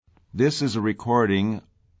This is a recording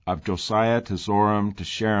of Josiah to Zoram to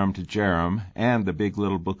Sherem to Jarom and the Big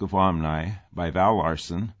Little Book of Omni by Val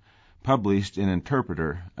Larson, published in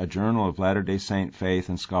Interpreter, a journal of Latter-day Saint faith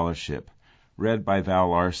and scholarship, read by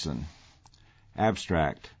Val Larson.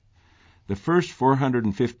 Abstract. The first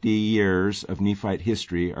 450 years of Nephite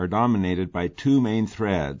history are dominated by two main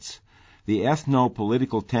threads: the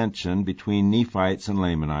ethno-political tension between Nephites and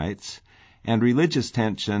Lamanites, and religious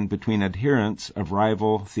tension between adherents of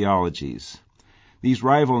rival theologies. These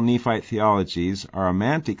rival Nephite theologies are a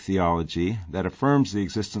mantic theology that affirms the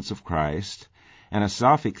existence of Christ and a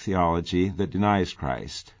Sophic theology that denies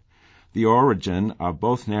Christ. The origin of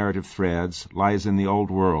both narrative threads lies in the Old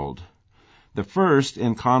World. The first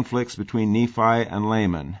in conflicts between Nephi and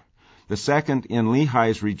Laman, the second in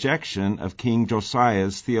Lehi's rejection of King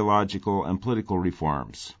Josiah's theological and political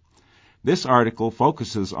reforms. This article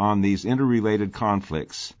focuses on these interrelated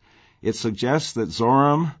conflicts. It suggests that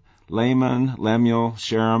Zoram, Laman, Lemuel,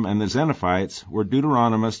 Sherem, and the Xenophites were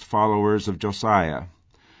Deuteronomist followers of Josiah.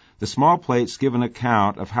 The small plates give an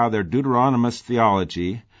account of how their Deuteronomist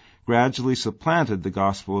theology gradually supplanted the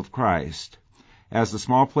gospel of Christ. As the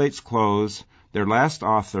small plates close, their last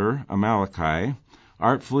author, Amaleki,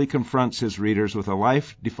 artfully confronts his readers with a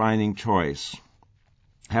life-defining choice.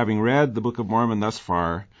 Having read the Book of Mormon thus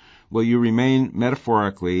far, will you remain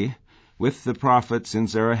metaphorically with the prophets in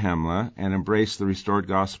Zarahemla and embrace the restored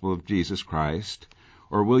gospel of Jesus Christ,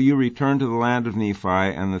 or will you return to the land of Nephi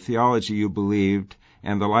and the theology you believed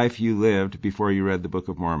and the life you lived before you read the Book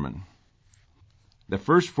of Mormon? The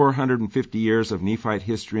first 450 years of Nephite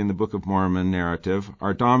history in the Book of Mormon narrative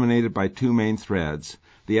are dominated by two main threads: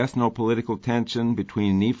 the ethno-political tension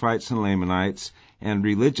between Nephites and Lamanites, and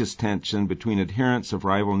religious tension between adherents of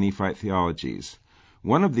rival Nephite theologies.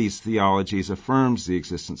 One of these theologies affirms the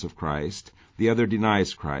existence of Christ, the other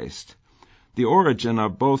denies Christ. The origin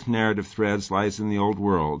of both narrative threads lies in the Old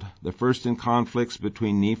World, the first in conflicts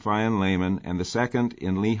between Nephi and Laman, and the second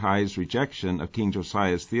in Lehi's rejection of King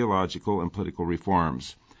Josiah's theological and political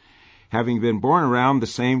reforms. Having been born around the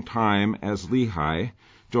same time as Lehi,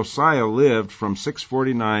 Josiah lived from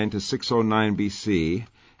 649 to 609 B.C.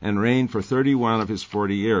 and reigned for 31 of his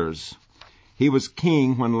 40 years. He was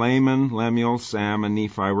king when Laman, Lemuel, Sam, and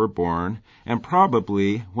Nephi were born, and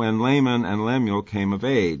probably when Laman and Lemuel came of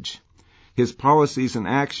age. His policies and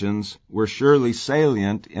actions were surely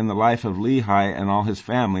salient in the life of Lehi and all his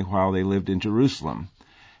family while they lived in Jerusalem.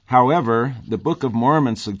 However, the Book of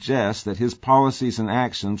Mormon suggests that his policies and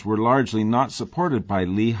actions were largely not supported by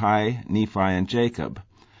Lehi, Nephi, and Jacob.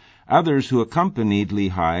 Others who accompanied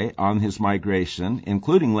Lehi on his migration,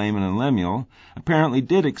 including Laman and Lemuel, apparently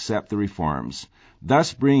did accept the reforms,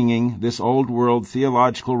 thus bringing this Old World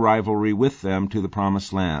theological rivalry with them to the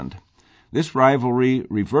Promised Land. This rivalry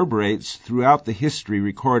reverberates throughout the history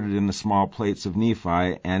recorded in the small plates of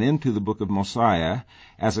Nephi and into the Book of Mosiah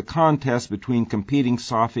as a contest between competing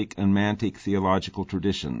Sophic and Mantic theological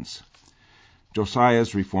traditions.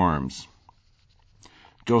 Josiah's reforms.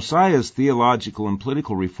 Josiah's theological and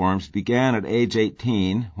political reforms began at age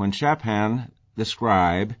 18 when Shaphan, the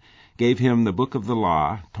scribe, gave him the book of the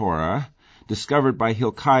law, Torah, discovered by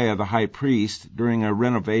Hilkiah the high priest during a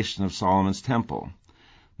renovation of Solomon's temple.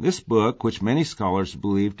 This book, which many scholars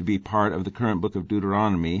believe to be part of the current book of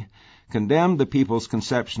Deuteronomy, condemned the people's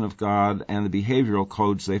conception of God and the behavioral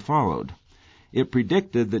codes they followed. It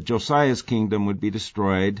predicted that Josiah's kingdom would be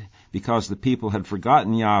destroyed because the people had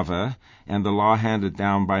forgotten Yahweh and the law handed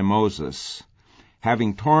down by Moses.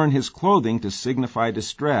 Having torn his clothing to signify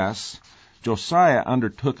distress, Josiah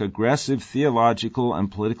undertook aggressive theological and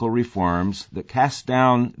political reforms that cast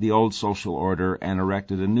down the old social order and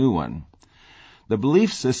erected a new one. The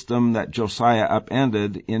belief system that Josiah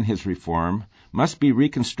upended in his reform must be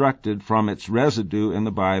reconstructed from its residue in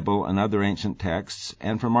the Bible and other ancient texts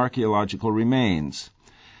and from archaeological remains.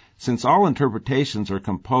 Since all interpretations are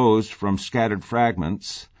composed from scattered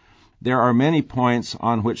fragments, there are many points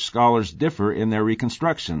on which scholars differ in their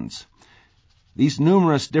reconstructions. These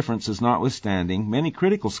numerous differences notwithstanding, many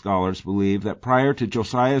critical scholars believe that prior to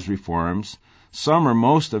Josiah's reforms, some or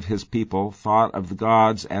most of his people thought of the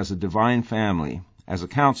gods as a divine family, as a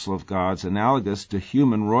council of gods analogous to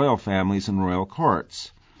human royal families and royal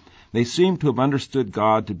courts. They seem to have understood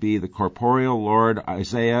God to be the corporeal Lord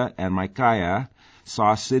Isaiah and Micaiah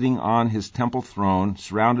saw sitting on his temple throne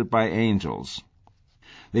surrounded by angels.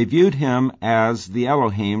 They viewed him as the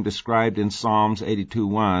Elohim described in Psalms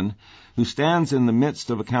 82:1, who stands in the midst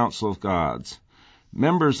of a council of gods.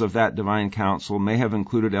 Members of that divine council may have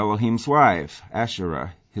included Elohim's wife,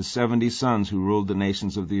 Asherah, his 70 sons who ruled the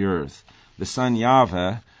nations of the earth, the son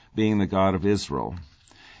Yahweh being the God of Israel.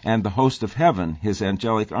 and the host of heaven, his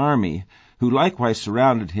angelic army, who likewise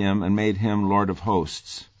surrounded him and made him Lord of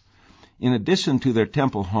hosts. In addition to their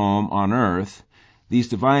temple home on earth, these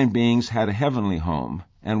divine beings had a heavenly home,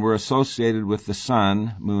 and were associated with the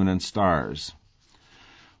sun, moon, and stars.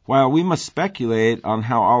 While we must speculate on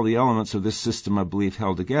how all the elements of this system of belief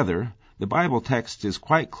held together, the Bible text is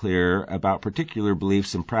quite clear about particular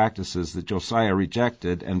beliefs and practices that Josiah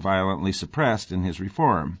rejected and violently suppressed in his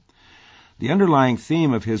reform. The underlying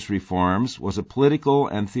theme of his reforms was a political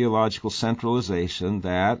and theological centralization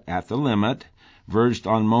that, at the limit, verged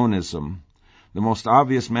on monism. The most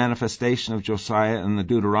obvious manifestation of Josiah and the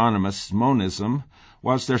Deuteronomists' monism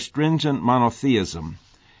was their stringent monotheism,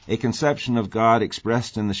 a conception of God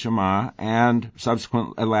expressed in the Shema and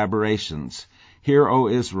subsequent elaborations. Hear, O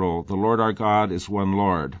Israel, the Lord our God is one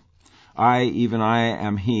Lord. I, even I,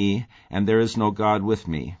 am He, and there is no God with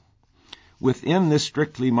me. Within this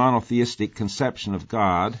strictly monotheistic conception of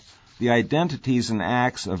God, the identities and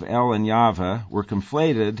acts of El and Yahweh were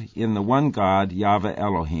conflated in the one God, Yahweh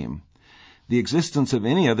Elohim. The existence of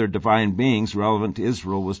any other divine beings relevant to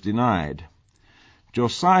Israel was denied.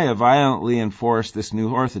 Josiah violently enforced this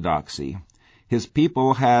new orthodoxy. His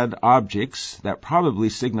people had objects that probably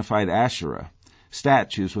signified Asherah,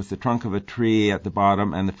 statues with the trunk of a tree at the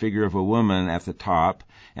bottom and the figure of a woman at the top,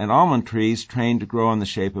 and almond trees trained to grow in the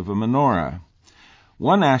shape of a menorah.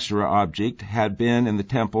 One Asherah object had been in the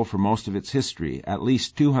temple for most of its history, at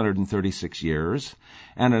least 236 years,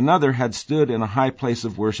 and another had stood in a high place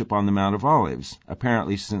of worship on the Mount of Olives,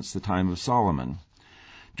 apparently since the time of Solomon.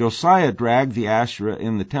 Josiah dragged the Asherah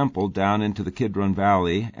in the temple down into the Kidron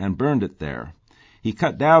Valley and burned it there. He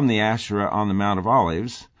cut down the Asherah on the Mount of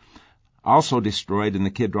Olives. Also destroyed in the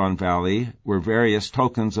Kidron Valley were various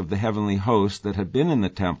tokens of the heavenly host that had been in the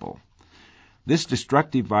temple. This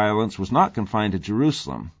destructive violence was not confined to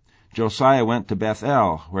Jerusalem. Josiah went to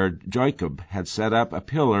Bethel, where Jacob had set up a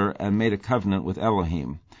pillar and made a covenant with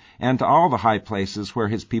Elohim, and to all the high places where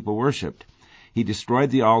his people worshipped. He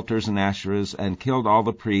destroyed the altars and Asherahs and killed all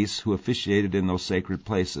the priests who officiated in those sacred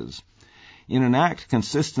places. In an act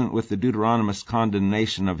consistent with the Deuteronomist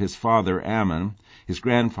condemnation of his father Ammon, his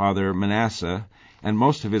grandfather Manasseh, and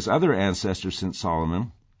most of his other ancestors since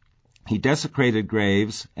Solomon, he desecrated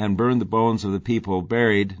graves and burned the bones of the people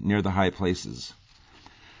buried near the high places.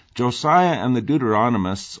 Josiah and the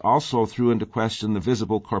Deuteronomists also threw into question the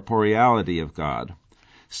visible corporeality of God.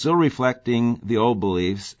 Still reflecting the old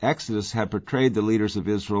beliefs, Exodus had portrayed the leaders of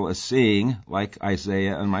Israel as seeing, like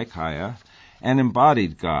Isaiah and Micaiah, an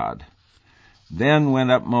embodied God. Then went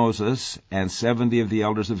up Moses and 70 of the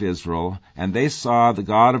elders of Israel, and they saw the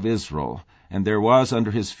God of Israel, and there was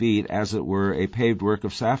under his feet, as it were, a paved work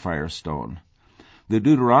of sapphire stone. The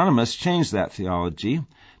Deuteronomists changed that theology,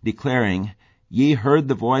 declaring, Ye heard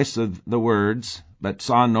the voice of the words, but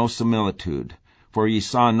saw no similitude. For ye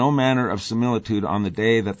saw no manner of similitude on the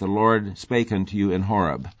day that the Lord spake unto you in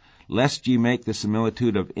Horeb, lest ye make the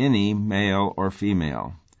similitude of any male or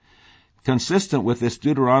female. Consistent with this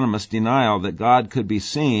Deuteronomist denial that God could be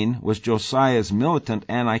seen was Josiah's militant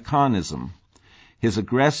aniconism, his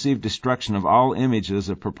aggressive destruction of all images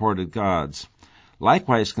of purported gods.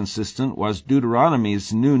 Likewise consistent was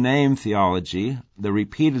Deuteronomy's new name theology, the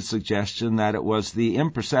repeated suggestion that it was the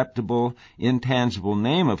imperceptible, intangible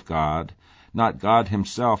name of God, not God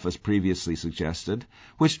himself as previously suggested,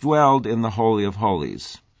 which dwelled in the Holy of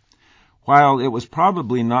Holies. While it was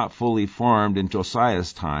probably not fully formed in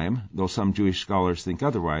Josiah's time, though some Jewish scholars think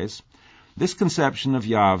otherwise, this conception of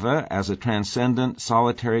Yahweh as a transcendent,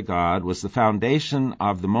 solitary God was the foundation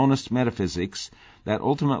of the monist metaphysics that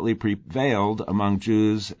ultimately prevailed among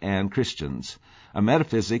Jews and Christians, a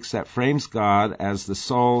metaphysics that frames God as the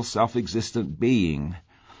sole, self-existent being,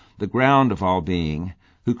 the ground of all being,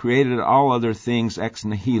 who created all other things ex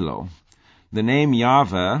nihilo. The name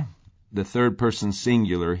Yahweh, the third person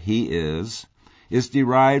singular, He is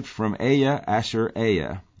derived from Eya Asher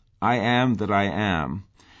Eya, I am that I am,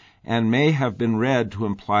 and may have been read to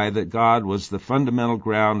imply that God was the fundamental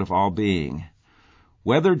ground of all being.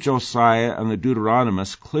 Whether Josiah and the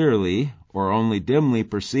Deuteronomists clearly or only dimly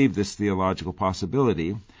perceived this theological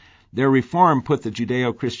possibility, their reform put the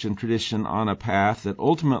Judeo-Christian tradition on a path that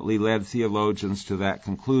ultimately led theologians to that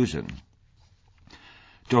conclusion.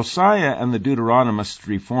 Josiah and the Deuteronomist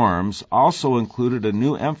reforms also included a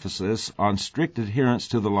new emphasis on strict adherence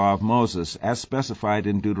to the law of Moses, as specified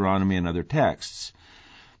in Deuteronomy and other texts.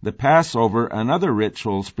 The Passover and other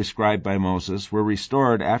rituals prescribed by Moses were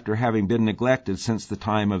restored after having been neglected since the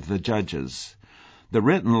time of the judges. The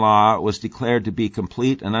written law was declared to be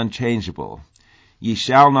complete and unchangeable. Ye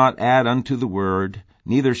shall not add unto the word,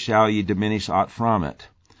 neither shall ye diminish aught from it.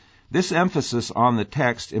 This emphasis on the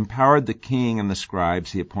text empowered the king and the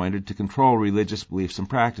scribes he appointed to control religious beliefs and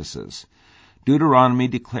practices. Deuteronomy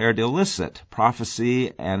declared illicit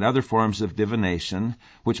prophecy and other forms of divination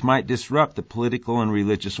which might disrupt the political and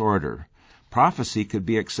religious order. Prophecy could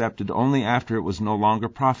be accepted only after it was no longer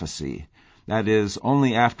prophecy, that is,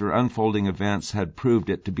 only after unfolding events had proved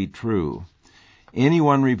it to be true.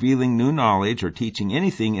 Anyone revealing new knowledge or teaching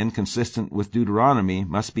anything inconsistent with Deuteronomy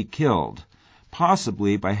must be killed,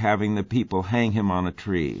 possibly by having the people hang him on a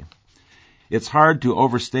tree. It's hard to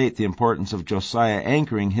overstate the importance of Josiah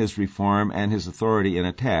anchoring his reform and his authority in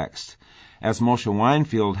a text. As Moshe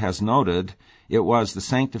Weinfeld has noted, it was the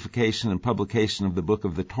sanctification and publication of the book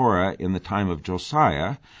of the Torah in the time of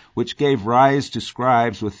Josiah, which gave rise to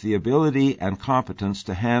scribes with the ability and competence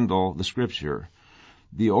to handle the Scripture.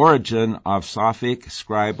 The origin of Sophic,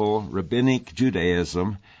 scribal, rabbinic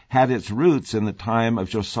Judaism had its roots in the time of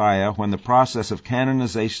Josiah, when the process of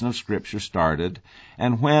canonization of Scripture started,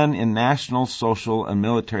 and when, in national, social, and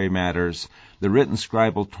military matters, the written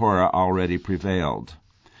scribal Torah already prevailed.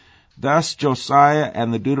 Thus, Josiah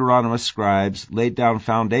and the Deuteronomist scribes laid down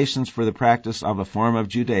foundations for the practice of a form of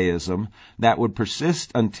Judaism that would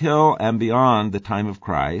persist until and beyond the time of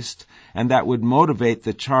Christ, and that would motivate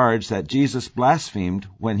the charge that Jesus blasphemed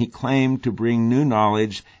when he claimed to bring new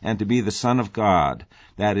knowledge and to be the Son of God,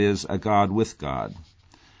 that is, a God with God.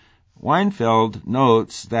 Weinfeld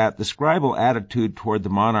notes that the scribal attitude toward the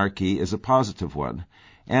monarchy is a positive one,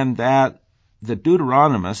 and that the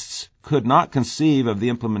Deuteronomists could not conceive of the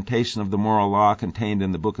implementation of the moral law contained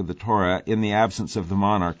in the book of the Torah in the absence of the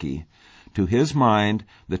monarchy. To his mind,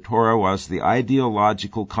 the Torah was the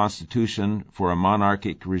ideological constitution for a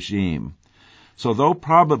monarchic regime. So though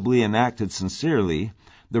probably enacted sincerely,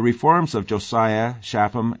 the reforms of Josiah,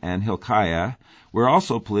 Shaphan, and Hilkiah were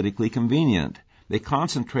also politically convenient. They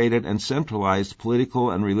concentrated and centralized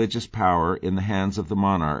political and religious power in the hands of the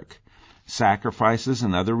monarch. Sacrifices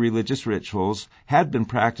and other religious rituals had been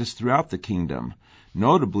practiced throughout the kingdom,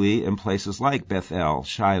 notably in places like Bethel,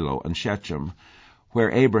 Shiloh, and Shechem,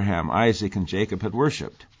 where Abraham, Isaac, and Jacob had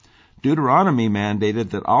worshipped. Deuteronomy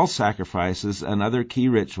mandated that all sacrifices and other key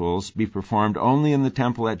rituals be performed only in the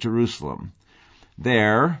temple at Jerusalem.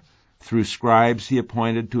 There, through scribes he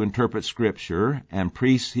appointed to interpret Scripture and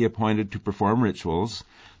priests he appointed to perform rituals,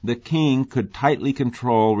 the king could tightly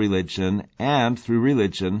control religion and, through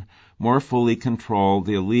religion, more fully control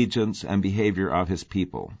the allegiance and behavior of his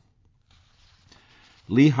people.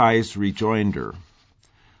 Lehi's rejoinder.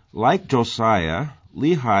 Like Josiah,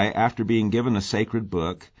 Lehi, after being given a sacred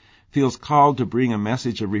book, feels called to bring a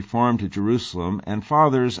message of reform to Jerusalem and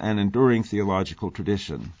fathers an enduring theological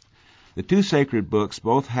tradition. The two sacred books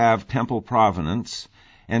both have temple provenance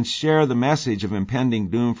and share the message of impending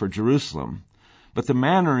doom for Jerusalem, but the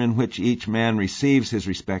manner in which each man receives his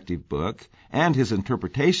respective book and his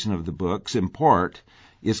interpretation of the book's import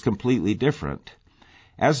is completely different.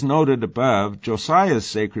 As noted above, Josiah's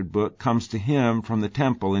sacred book comes to him from the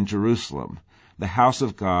temple in Jerusalem, the house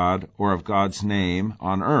of God, or of God's name,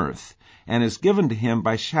 on earth, and is given to him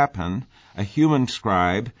by Shaphan, a human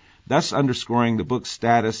scribe, thus underscoring the book's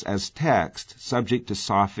status as text, subject to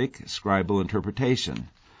Sophic, scribal interpretation.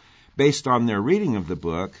 Based on their reading of the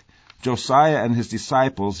book, Josiah and his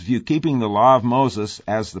disciples view keeping the law of Moses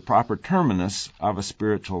as the proper terminus of a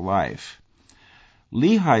spiritual life.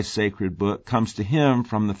 Lehi's sacred book comes to him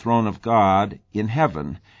from the throne of God in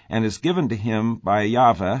heaven and is given to him by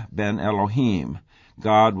Yahweh ben Elohim,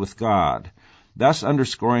 God with God, thus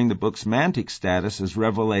underscoring the book's mantic status as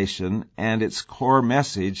revelation and its core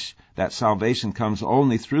message that salvation comes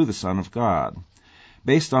only through the Son of God.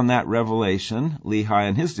 Based on that revelation, Lehi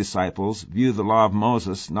and his disciples view the law of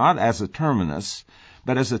Moses not as a terminus,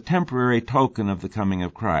 but as a temporary token of the coming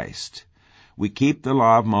of Christ. We keep the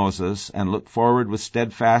law of Moses and look forward with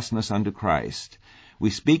steadfastness unto Christ. We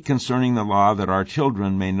speak concerning the law that our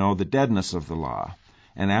children may know the deadness of the law,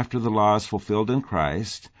 and after the law is fulfilled in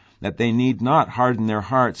Christ, that they need not harden their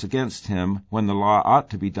hearts against him when the law ought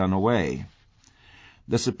to be done away.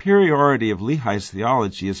 The superiority of Lehi's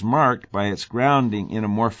theology is marked by its grounding in a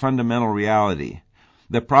more fundamental reality.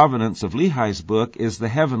 The provenance of Lehi's book is the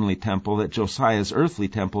heavenly temple that Josiah's earthly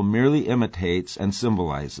temple merely imitates and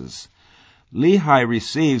symbolizes. Lehi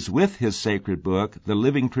receives with his sacred book the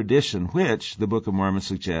living tradition which, the Book of Mormon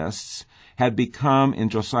suggests, had become in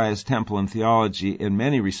Josiah's temple and theology in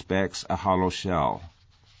many respects a hollow shell.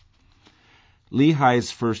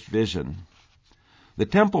 Lehi's first vision. The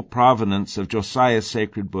temple provenance of Josiah's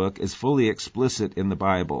sacred book is fully explicit in the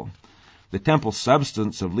Bible. The temple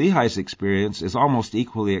substance of Lehi's experience is almost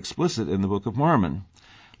equally explicit in the Book of Mormon.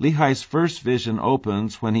 Lehi's first vision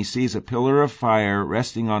opens when he sees a pillar of fire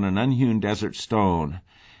resting on an unhewn desert stone,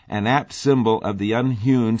 an apt symbol of the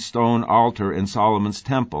unhewn stone altar in Solomon's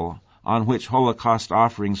temple, on which Holocaust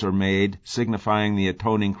offerings are made, signifying the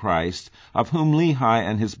atoning Christ, of whom Lehi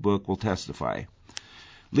and his book will testify.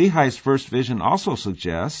 Lehi's first vision also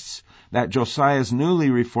suggests that Josiah's newly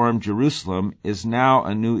reformed Jerusalem is now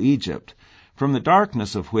a new Egypt, from the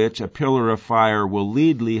darkness of which a pillar of fire will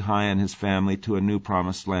lead Lehi and his family to a new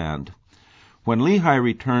promised land. When Lehi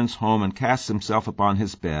returns home and casts himself upon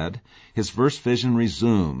his bed, his first vision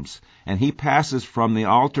resumes, and he passes from the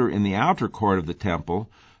altar in the outer court of the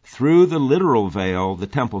temple through the literal veil the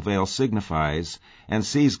temple veil signifies, and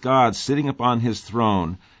sees God sitting upon his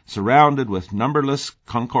throne, surrounded with numberless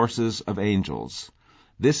concourses of angels.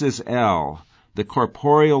 This is El, the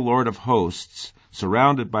corporeal Lord of hosts,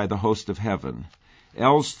 surrounded by the host of heaven.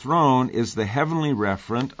 El's throne is the heavenly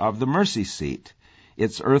referent of the mercy seat,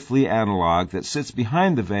 its earthly analog that sits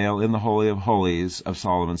behind the veil in the Holy of Holies of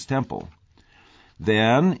Solomon's temple.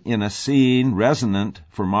 Then, in a scene resonant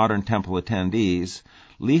for modern temple attendees,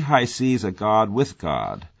 Lehi sees a God with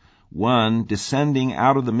God, one descending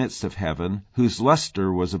out of the midst of heaven, whose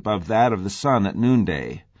luster was above that of the sun at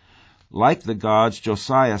noonday. Like the gods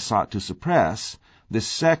Josiah sought to suppress, this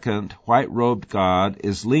second white-robed God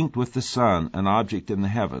is linked with the sun, an object in the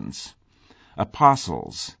heavens.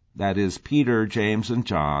 Apostles, that is, Peter, James, and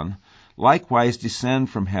John, likewise descend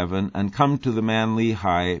from heaven and come to the man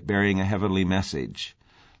Lehi bearing a heavenly message.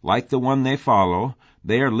 Like the one they follow,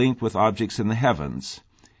 they are linked with objects in the heavens.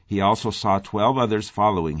 He also saw 12 others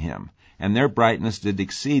following him, and their brightness did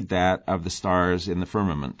exceed that of the stars in the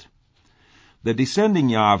firmament. The descending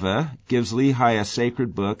Yahweh gives Lehi a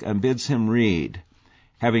sacred book and bids him read.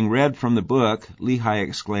 Having read from the book, Lehi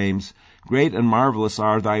exclaims, "Great and marvelous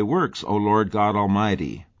are thy works, O Lord God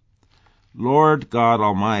Almighty." Lord God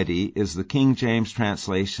Almighty is the King James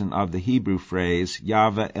translation of the Hebrew phrase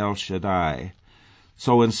Yahweh El Shaddai.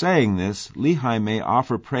 So in saying this, Lehi may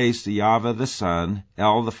offer praise to Yahweh the Son,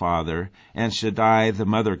 El the Father, and Shaddai the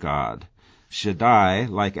Mother God. Shaddai,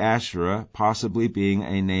 like Asherah, possibly being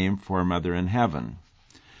a name for Mother in Heaven.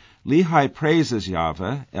 Lehi praises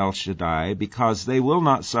Yahweh, El Shaddai, because they will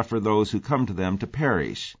not suffer those who come to them to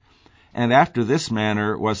perish. And after this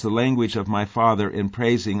manner was the language of my father in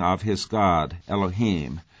praising of his God,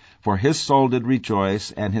 Elohim. For his soul did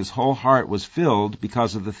rejoice, and his whole heart was filled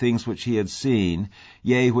because of the things which he had seen,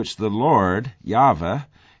 yea, which the Lord, Yahweh,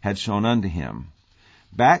 had shown unto him.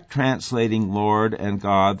 Back translating Lord and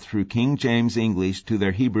God through King James English to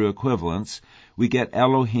their Hebrew equivalents, we get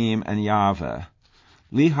Elohim and Yahweh.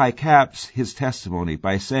 Lehi caps his testimony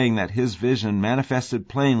by saying that his vision manifested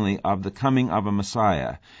plainly of the coming of a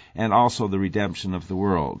Messiah, and also the redemption of the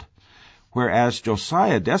world. Whereas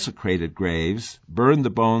Josiah desecrated graves, burned the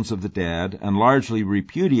bones of the dead, and largely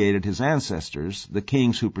repudiated his ancestors, the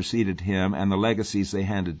kings who preceded him and the legacies they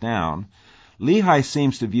handed down, Lehi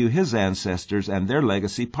seems to view his ancestors and their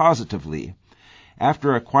legacy positively.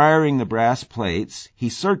 After acquiring the brass plates, he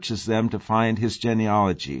searches them to find his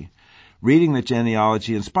genealogy. Reading the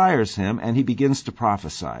genealogy inspires him, and he begins to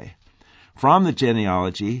prophesy. From the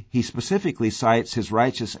genealogy, he specifically cites his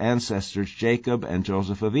righteous ancestors Jacob and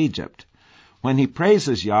Joseph of Egypt. When he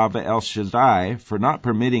praises Yahweh El Shaddai for not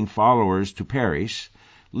permitting followers to perish,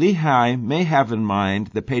 Lehi may have in mind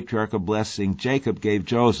the patriarchal blessing Jacob gave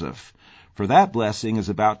Joseph, for that blessing is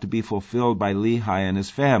about to be fulfilled by Lehi and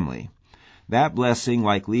his family. That blessing,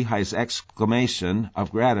 like Lehi's exclamation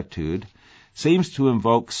of gratitude, seems to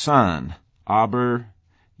invoke Son, Aber,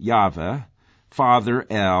 Yahweh, Father,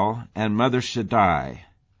 El, and Mother Shaddai.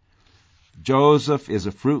 Joseph is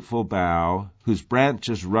a fruitful bough whose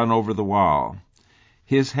branches run over the wall.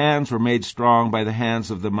 His hands were made strong by the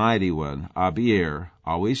hands of the mighty one, Abir,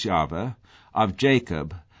 always Yahweh, of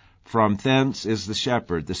Jacob. From thence is the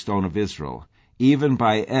shepherd, the stone of Israel, even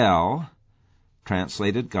by El,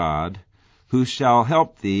 translated God, who shall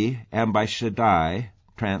help thee, and by Shaddai,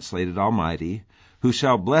 translated Almighty, who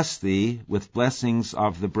shall bless thee with blessings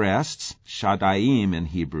of the breasts, Shaddaiim in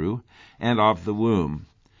Hebrew, and of the womb.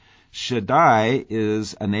 Shaddai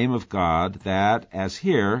is a name of God that, as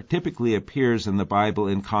here, typically appears in the Bible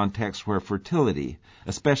in contexts where fertility,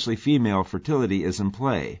 especially female fertility, is in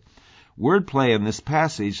play. Wordplay in this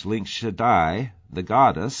passage links Shaddai, the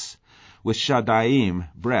goddess, with Shaddaiim,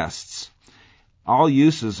 breasts. All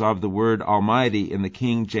uses of the word Almighty in the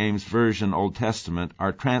King James Version Old Testament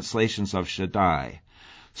are translations of Shaddai.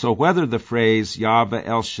 So whether the phrase Yahweh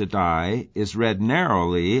El Shaddai is read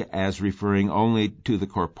narrowly as referring only to the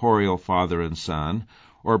corporeal Father and Son,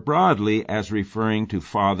 or broadly as referring to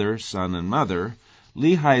Father, Son, and Mother,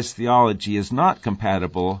 Lehi's theology is not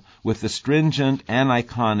compatible with the stringent and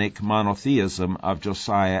iconic monotheism of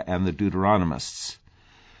Josiah and the Deuteronomists.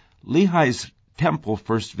 Lehi's temple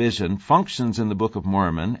first vision functions in the Book of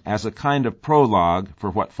Mormon as a kind of prologue for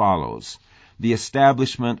what follows, the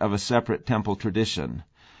establishment of a separate temple tradition.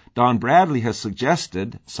 Don Bradley has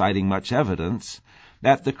suggested, citing much evidence,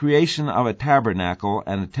 that the creation of a tabernacle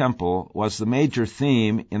and a temple was the major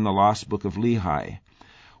theme in the Lost Book of Lehi.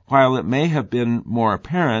 While it may have been more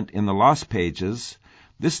apparent in the Lost pages,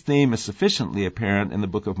 this theme is sufficiently apparent in the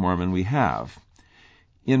Book of Mormon we have.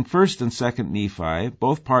 In 1st and 2nd Nephi,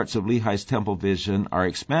 both parts of Lehi's temple vision are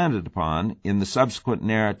expanded upon in the subsequent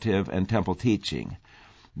narrative and temple teaching.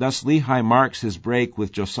 Thus Lehi marks his break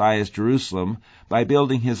with Josiah's Jerusalem by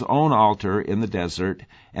building his own altar in the desert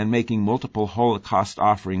and making multiple Holocaust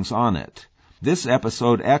offerings on it. This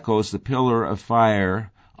episode echoes the pillar of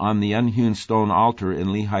fire on the unhewn stone altar in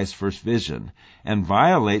Lehi's first vision, and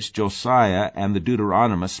violates Josiah and the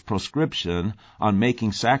Deuteronomists' proscription on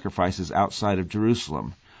making sacrifices outside of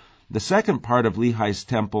Jerusalem. The second part of Lehi's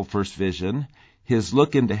temple first vision, his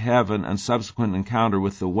look into heaven and subsequent encounter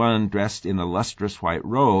with the one dressed in a lustrous white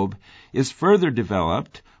robe, is further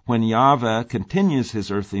developed when Yahweh continues his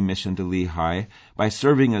earthly mission to Lehi by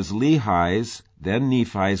serving as Lehi's, then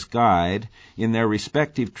Nephi's, guide in their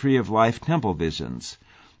respective Tree of Life temple visions.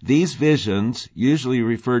 These visions, usually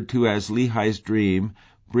referred to as Lehi's dream,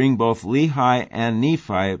 bring both Lehi and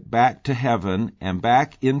Nephi back to heaven and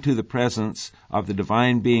back into the presence of the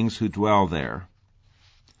divine beings who dwell there.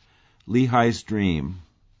 Lehi's dream.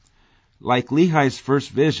 Like Lehi's first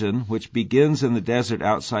vision, which begins in the desert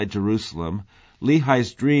outside Jerusalem,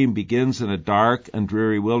 Lehi's dream begins in a dark and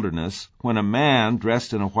dreary wilderness when a man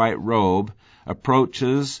dressed in a white robe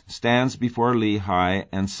approaches, stands before Lehi,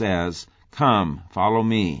 and says, "Come, follow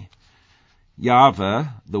me." Yahweh,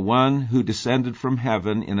 the one who descended from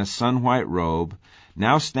heaven in a sun-white robe,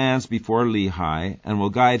 now stands before Lehi and will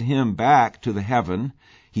guide him back to the heaven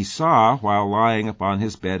he saw while lying upon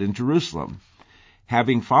his bed in Jerusalem.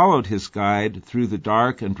 Having followed his guide through the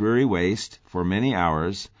dark and dreary waste for many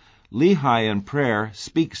hours, Lehi in prayer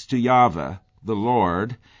speaks to Yahweh, the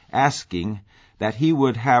Lord, asking that he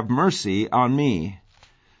would have mercy on me.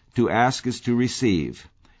 To ask is to receive.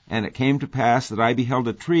 And it came to pass that I beheld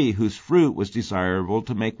a tree whose fruit was desirable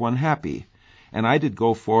to make one happy, and I did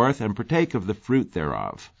go forth and partake of the fruit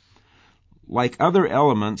thereof. Like other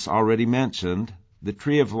elements already mentioned, the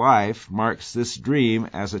Tree of Life marks this dream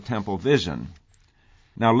as a temple vision.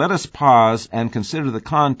 Now let us pause and consider the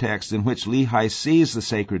context in which Lehi sees the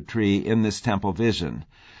sacred tree in this temple vision,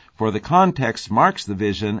 for the context marks the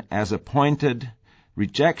vision as a pointed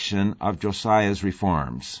rejection of Josiah's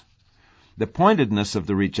reforms. The pointedness of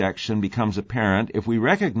the rejection becomes apparent if we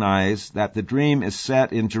recognize that the dream is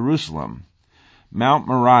set in Jerusalem. Mount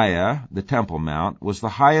Moriah, the Temple Mount, was the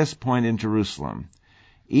highest point in Jerusalem.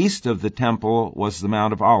 East of the temple was the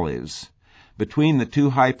Mount of Olives. Between the two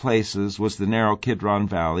high places was the narrow Kidron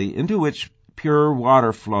Valley, into which pure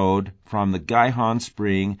water flowed from the Gihon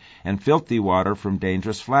spring and filthy water from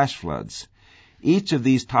dangerous flash floods. Each of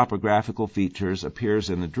these topographical features appears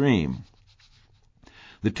in the dream.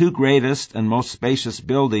 The two greatest and most spacious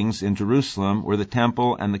buildings in Jerusalem were the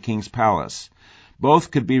temple and the king's palace.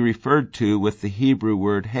 Both could be referred to with the Hebrew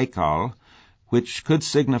word hekal, which could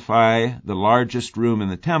signify the largest room in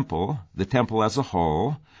the temple as a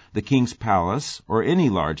whole, the king's palace, or any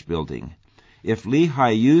large building. If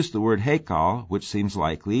Lehi used the word hekal, which seems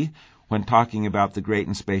likely, when talking about the great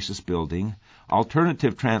and spacious building,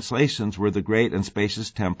 alternative translations were the great and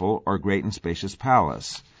spacious temple or great and spacious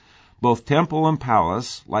palace. Both temple and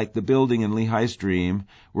palace, like the building in Lehi's dream,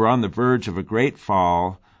 were on the verge of a great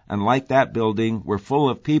fall, and like that building, were full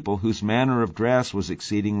of people whose manner of dress was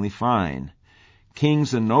exceedingly fine.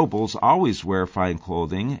 Kings and nobles always wear fine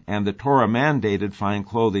clothing, and the Torah mandated fine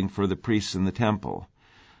clothing for the priests in the temple.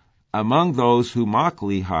 Among those who mock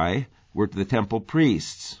Lehi were the temple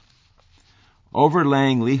priests.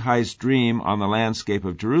 Overlaying Lehi's dream on the landscape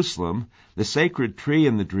of Jerusalem, the sacred tree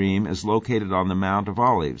in the dream is located on the Mount of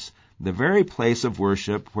Olives, the very place of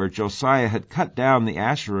worship where Josiah had cut down the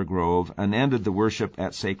Asherah grove and ended the worship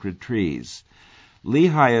at sacred trees.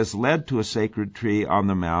 Lehi is led to a sacred tree on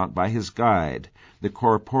the mount by his guide, the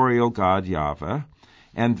corporeal God Yahweh,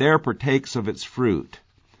 and there partakes of its fruit.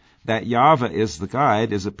 That Yahweh is the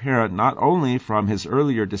guide is apparent not only from his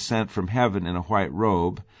earlier descent from heaven in a white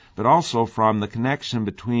robe, but also from the connection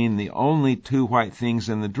between the only two white things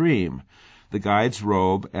in the dream, the guide's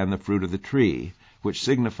robe and the fruit of the tree, which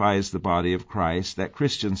signifies the body of Christ that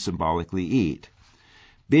Christians symbolically eat.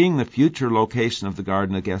 Being the future location of the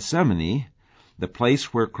Garden of Gethsemane, the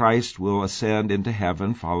place where Christ will ascend into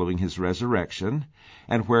heaven following his resurrection,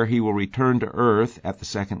 and where he will return to earth at the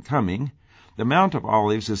second coming, the Mount of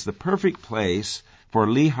Olives is the perfect place for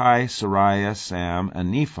Lehi, Sariah, Sam, and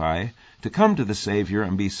Nephi to come to the Savior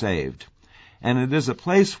and be saved. And it is a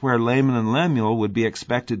place where Laman and Lemuel would be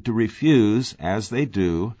expected to refuse, as they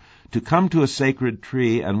do, to come to a sacred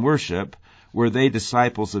tree and worship, were they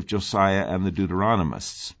disciples of Josiah and the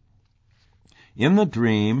Deuteronomists. In the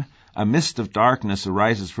dream, a mist of darkness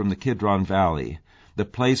arises from the Kidron Valley, the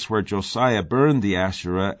place where Josiah burned the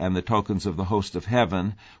Asherah and the tokens of the host of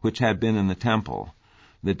heaven, which had been in the temple.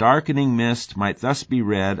 The darkening mist might thus be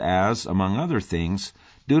read as, among other things,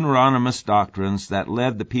 Deuteronomist doctrines that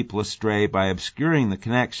led the people astray by obscuring the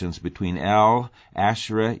connections between El,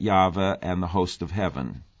 Asherah, Yahweh, and the host of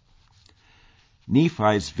heaven.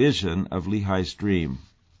 Nephi's vision of Lehi's dream.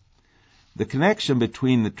 The connection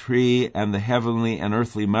between the tree and the heavenly and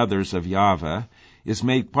earthly mothers of Yahweh is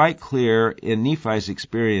made quite clear in Nephi's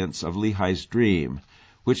experience of Lehi's dream,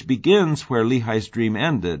 which begins where Lehi's dream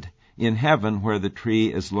ended, in heaven where the tree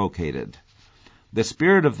is located. The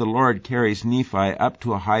Spirit of the Lord carries Nephi up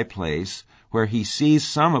to a high place where he sees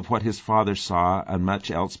some of what his father saw and much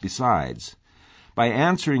else besides. By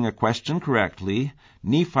answering a question correctly,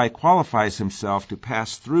 Nephi qualifies himself to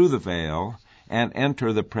pass through the veil and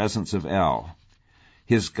enter the presence of El.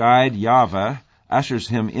 His guide, Yahweh, ushers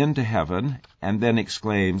him into heaven and then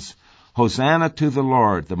exclaims, "Hosanna to the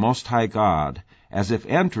Lord, the Most High God," as if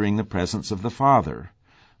entering the presence of the Father.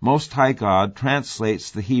 Most High God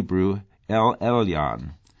translates the Hebrew El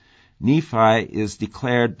Elyon. Nephi is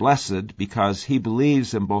declared blessed because he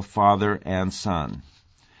believes in both Father and Son.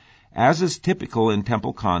 As is typical in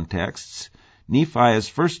temple contexts, Nephi is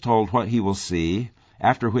first told what he will see,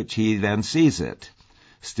 after which he then sees it.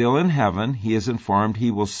 Still in heaven, he is informed he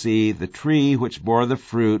will see the tree which bore the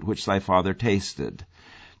fruit which thy father tasted.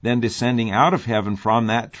 Then descending out of heaven from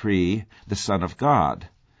that tree, the Son of God.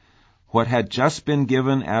 What had just been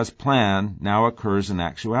given as plan now occurs in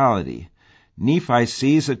actuality. Nephi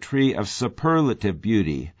sees a tree of superlative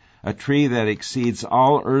beauty, a tree that exceeds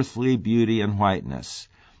all earthly beauty and whiteness.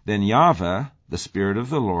 Then Yahweh, the Spirit of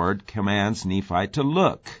the Lord, commands Nephi to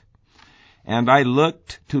look. And I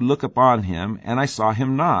looked to look upon him, and I saw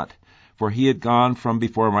him not, for he had gone from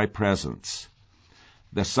before my presence.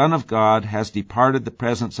 The Son of God has departed the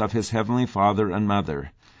presence of his heavenly Father and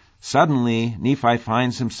Mother. Suddenly Nephi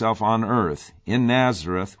finds himself on earth, in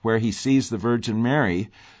Nazareth, where he sees the Virgin Mary,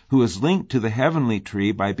 who is linked to the heavenly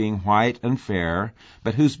tree by being white and fair,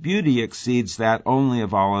 but whose beauty exceeds that only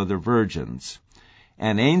of all other virgins.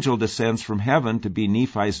 An angel descends from heaven to be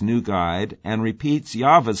Nephi's new guide and repeats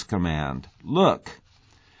Yahweh's command, "Look."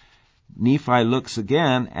 Nephi looks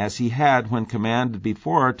again as he had when commanded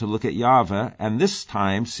before to look at Yahweh, and this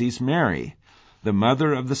time sees Mary, the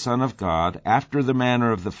mother of the Son of God, after the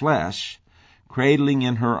manner of the flesh, cradling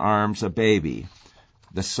in her arms a baby,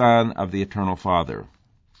 the Son of the Eternal Father.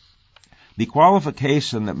 The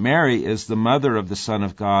qualification that Mary is the mother of the Son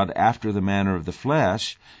of God after the manner of the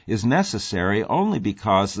flesh is necessary only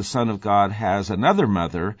because the Son of God has another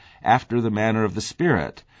mother after the manner of the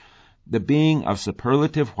Spirit, the being of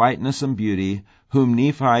superlative whiteness and beauty, whom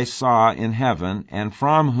Nephi saw in heaven, and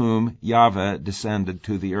from whom Yahweh descended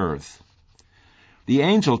to the earth. The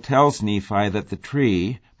angel tells Nephi that the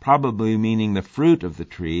tree, probably meaning the fruit of the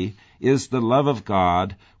tree, is the love of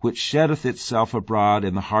God, which sheddeth itself abroad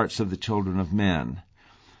in the hearts of the children of men.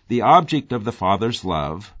 The object of the Father's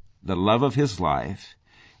love, the love of his life,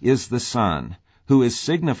 is the Son, who is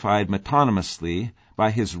signified metonymously by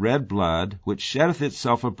his red blood, which sheddeth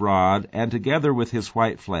itself abroad, and together with his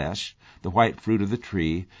white flesh, the white fruit of the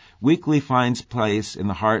tree, weekly finds place in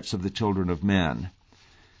the hearts of the children of men.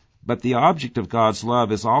 But the object of God's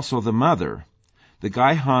love is also the mother. The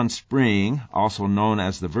Gihon spring, also known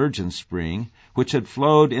as the Virgin Spring, which had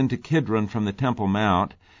flowed into Kidron from the Temple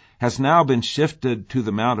Mount, has now been shifted to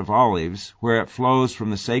the Mount of Olives, where it flows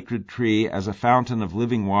from the sacred tree as a fountain of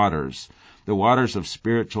living waters, the waters of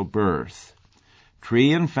spiritual birth.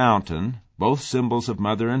 Tree and fountain, both symbols of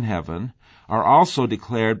Mother in heaven, are also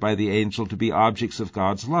declared by the angel to be objects of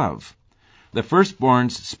God's love. The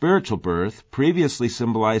firstborn's spiritual birth, previously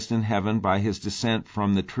symbolized in heaven by his descent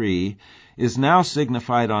from the tree, is now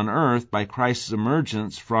signified on earth by Christ's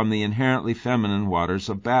emergence from the inherently feminine waters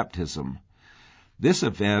of baptism. This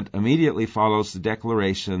event immediately follows the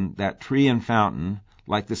declaration that tree and fountain,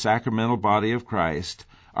 like the sacramental body of Christ,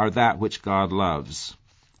 are that which God loves.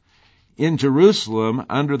 In Jerusalem,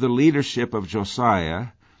 under the leadership of Josiah,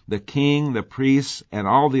 The king, the priests, and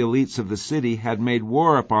all the elites of the city had made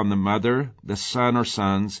war upon the mother, the son or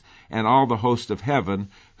sons, and all the host of heaven,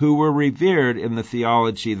 who were revered in the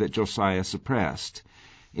theology that Josiah suppressed.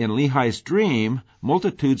 In Lehi's dream,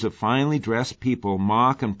 multitudes of finely dressed people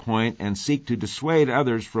mock and point and seek to dissuade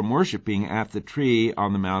others from worshiping at the tree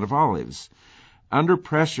on the Mount of Olives. Under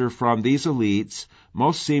pressure from these elites,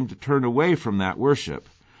 most seem to turn away from that worship.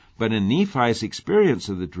 But in Nephi's experience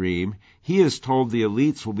of the dream, he is told the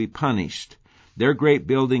elites will be punished. Their great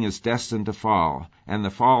building is destined to fall, and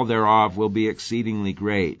the fall thereof will be exceedingly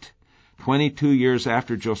great. 22 years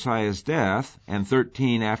after Josiah's death, and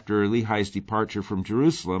 13 after Lehi's departure from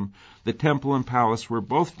Jerusalem, the temple and palace were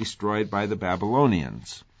both destroyed by the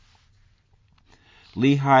Babylonians.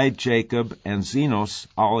 Lehi, Jacob, and Zenos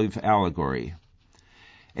olive allegory.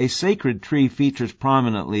 A sacred tree features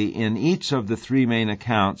prominently in each of the three main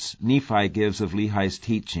accounts Nephi gives of Lehi's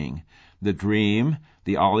teaching: the dream,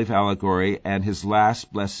 the olive allegory, and his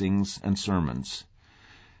last blessings and sermons.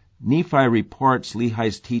 Nephi reports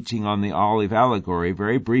Lehi's teaching on the olive allegory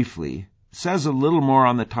very briefly, says a little more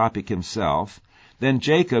on the topic himself. Then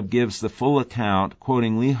Jacob gives the full account,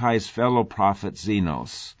 quoting Lehi's fellow prophet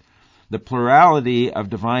Zenos. The plurality of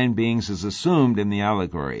divine beings is assumed in the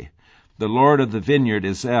allegory. The Lord of the vineyard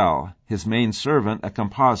is El, his main servant a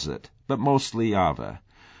composite, but mostly Yahweh.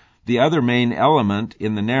 The other main element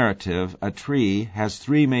in the narrative, a tree, has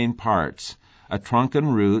three main parts: a trunk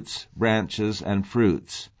and roots, branches, and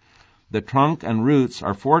fruits. The trunk and roots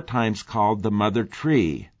are 4 times called the mother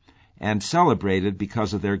tree, and celebrated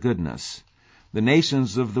because of their goodness. The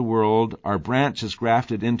nations of the world are branches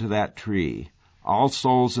grafted into that tree. All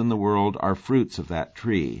souls in the world are fruits of that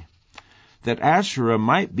tree. That Asherah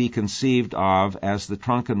might be conceived of as the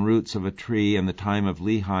trunk and roots of a tree in the time of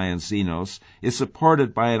Lehi and Zenos is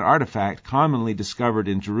supported by an artifact commonly discovered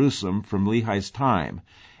in Jerusalem from Lehi's time,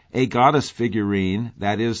 a goddess figurine,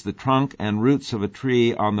 that is, the trunk and roots of a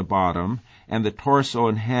tree on the bottom, and the torso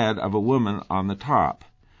and head of a woman on the top.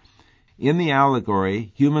 In the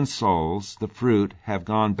allegory, human souls, the fruit, have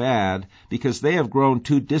gone bad because they have grown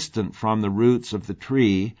too distant from the roots of the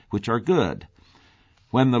tree, which are good.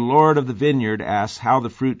 When the Lord of the vineyard asks how the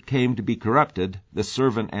fruit came to be corrupted, the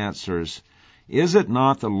servant answers, "Is it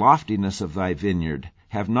not the loftiness of thy vineyard?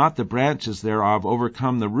 Have not the branches thereof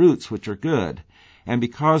overcome the roots which are good? And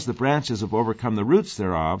because the branches have overcome the roots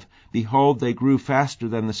thereof, behold, they grew faster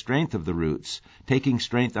than the strength of the roots, taking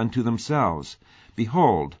strength unto themselves.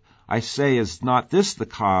 Behold, I say, is not this the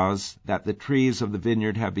cause that the trees of the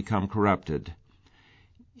vineyard have become corrupted?"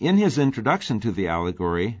 In his introduction to the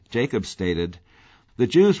allegory, Jacob stated, "The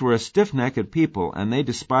Jews were a stiff-necked people, and they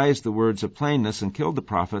despised the words of plainness and killed the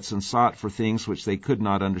prophets and sought for things which they could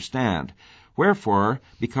not understand. Wherefore,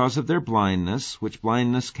 because of their blindness, which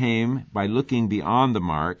blindness came by looking beyond the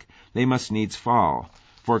mark, they must needs fall.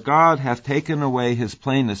 For God hath taken away his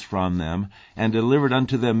plainness from them, and delivered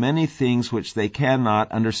unto them many things which they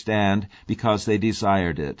cannot understand, because they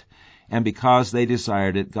desired it. And because they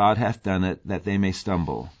desired it, God hath done it, that they may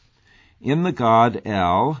stumble." In the god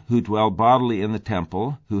El, who dwelled bodily in the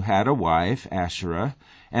temple, who had a wife, Asherah,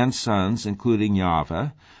 and sons, including Yahweh,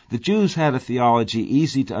 the Jews had a theology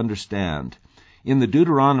easy to understand. In the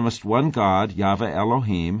Deuteronomist one God, Yahweh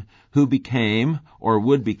Elohim, who became, or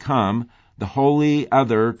would become, the holy,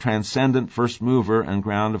 other, transcendent first mover and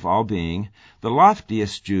ground of all being, the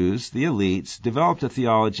loftiest Jews, the elites, developed a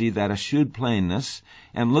theology that eschewed plainness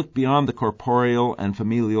and looked beyond the corporeal and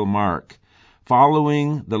familial mark.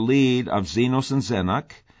 Following the lead of Zenos and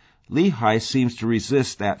Zenoch, Lehi seems to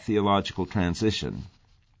resist that theological transition.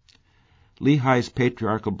 Lehi's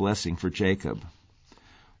patriarchal blessing for Jacob.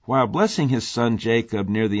 While blessing his son Jacob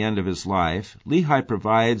near the end of his life, Lehi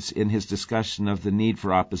provides, in his discussion of the need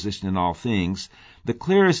for opposition in all things, the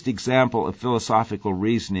clearest example of philosophical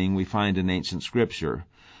reasoning we find in ancient scripture.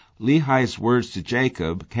 Lehi's words to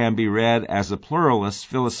Jacob can be read as a pluralist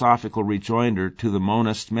philosophical rejoinder to the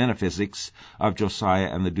monist metaphysics of Josiah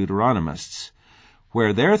and the Deuteronomists.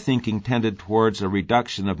 Where their thinking tended towards a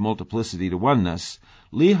reduction of multiplicity to oneness,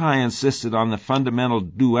 Lehi insisted on the fundamental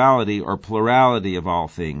duality or plurality of all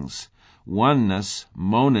things. Oneness,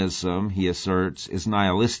 monism, he asserts, is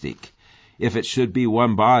nihilistic. If it should be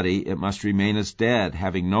one body, it must remain as dead,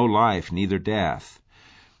 having no life, neither death.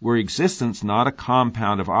 Were existence not a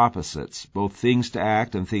compound of opposites, both things to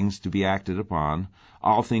act and things to be acted upon,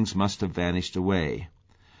 all things must have vanished away.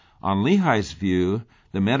 On Lehi's view,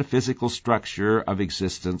 the metaphysical structure of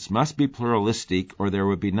existence must be pluralistic, or there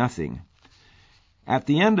would be nothing. At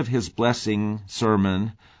the end of his blessing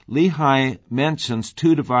sermon, Lehi mentions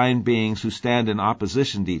 2 divine beings who stand in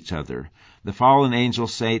opposition to each other. the fallen angel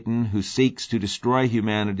Satan, who seeks to destroy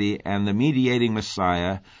humanity, and the mediating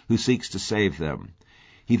Messiah, who seeks to save them.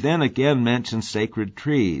 He then again mentions sacred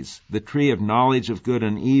trees, the tree of knowledge of good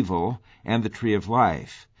and evil, and the tree of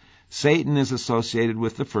life. Satan is associated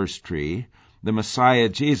with the first tree, the Messiah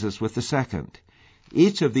Jesus with the second.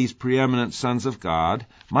 Each of these preeminent sons of God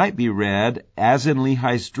might be read, as in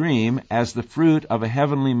Lehi's dream, as the fruit of a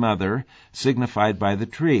heavenly mother, signified by the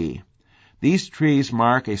tree. These trees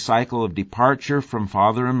mark a cycle of departure from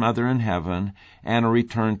father and mother in heaven, and a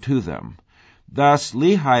return to them. Thus,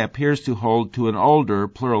 Lehi appears to hold to an older,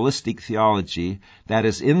 pluralistic theology that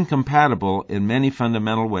is incompatible in many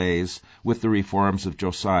fundamental ways with the reforms of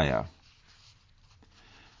Josiah.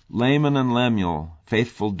 Laman and Lemuel,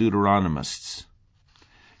 faithful Deuteronomists.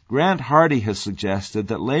 Grant Hardy has suggested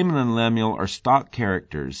that Laman and Lemuel are stock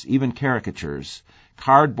characters, even caricatures,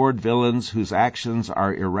 cardboard villains whose actions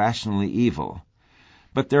are irrationally evil.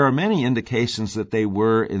 But there are many indications that they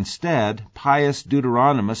were, instead, pious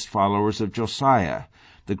Deuteronomist followers of Josiah,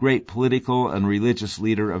 the great political and religious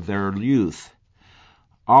leader of their youth.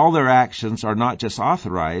 All their actions are not just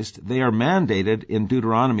authorized, they are mandated in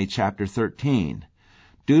Deuteronomy chapter 13.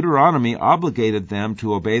 Deuteronomy obligated them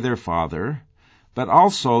to obey their father, but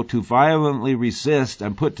also to violently resist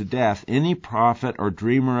and put to death any prophet or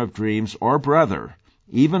dreamer of dreams or brother,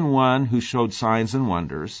 even one who showed signs and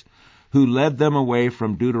wonders, who led them away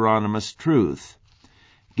from Deuteronomist truth.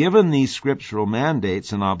 Given these scriptural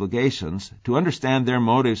mandates and obligations, to understand their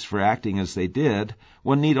motives for acting as they did,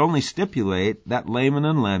 one need only stipulate that Laman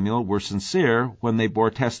and Lemuel were sincere when they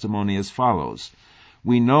bore testimony as follows.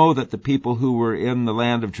 We know that the people who were in the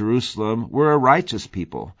land of Jerusalem were a righteous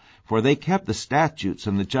people, for they kept the statutes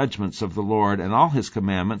and the judgments of the Lord and all his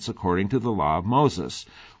commandments according to the law of Moses.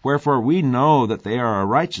 Wherefore we know that they are a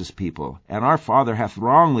righteous people, and our father hath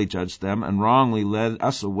wrongly judged them and wrongly led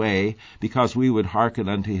us away, because we would hearken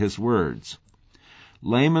unto his words.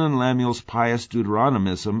 Laman and Lemuel's pious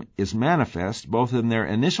Deuteronomism is manifest both in their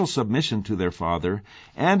initial submission to their father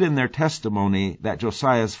and in their testimony that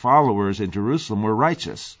Josiah's followers in Jerusalem were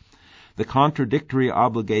righteous. The contradictory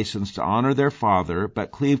obligations to honor their father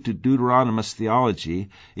but cleave to Deuteronomist theology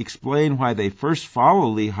explain why they first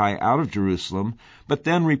follow Lehi out of Jerusalem, but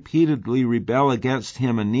then repeatedly rebel against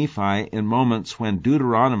him and Nephi in moments when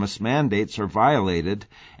Deuteronomist mandates are violated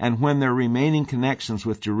and when their remaining connections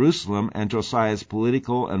with Jerusalem and Josiah's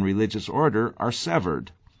political and religious order are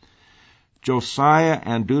severed. Josiah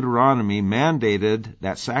and Deuteronomy mandated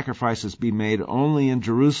that sacrifices be made only in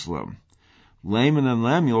Jerusalem. Laman and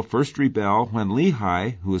Lemuel first rebel when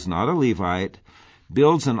Lehi, who is not a Levite,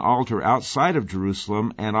 builds an altar outside of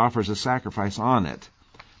Jerusalem and offers a sacrifice on it.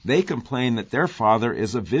 They complain that their father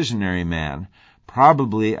is a visionary man,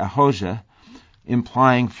 probably a Hosea,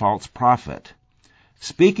 implying false prophet.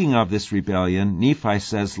 Speaking of this rebellion, Nephi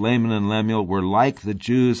says Laman and Lemuel were like the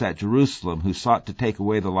Jews at Jerusalem who sought to take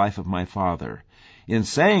away the life of my father. In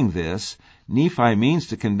saying this, Nephi means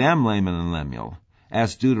to condemn Laman and Lemuel.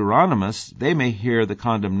 As Deuteronomists, they may hear the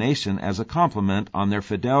condemnation as a compliment on their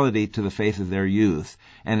fidelity to the faith of their youth,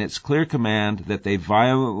 and its clear command that they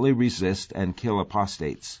violently resist and kill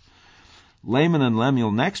apostates. Laman and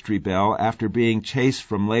Lemuel next rebel after being chased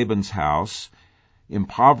from Laban's house,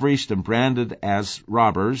 impoverished and branded as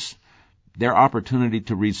robbers. Their opportunity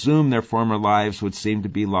to resume their former lives would seem to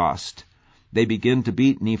be lost. They begin to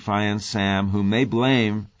beat Nephi and Sam, whom they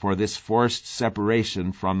blame for this forced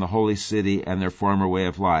separation from the holy city and their former way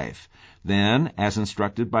of life. Then, as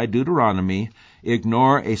instructed by Deuteronomy,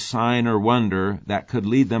 ignore a sign or wonder that could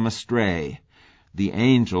lead them astray, the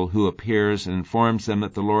angel who appears and informs them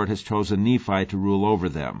that the Lord has chosen Nephi to rule over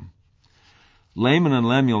them. Laman and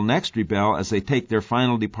Lemuel next rebel as they take their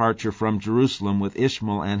final departure from Jerusalem with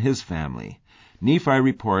Ishmael and his family. Nephi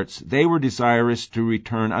reports they were desirous to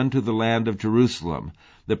return unto the land of Jerusalem,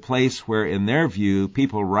 the place where, in their view,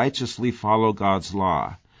 people righteously follow God's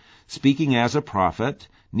law. Speaking as a prophet,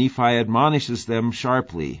 Nephi admonishes them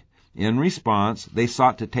sharply. In response, they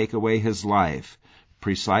sought to take away his life,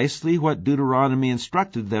 precisely what Deuteronomy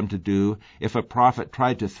instructed them to do if a prophet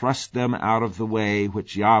tried to thrust them out of the way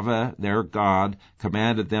which Yahweh, their God,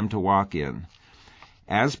 commanded them to walk in.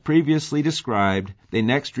 As previously described, they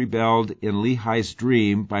next rebelled in Lehi's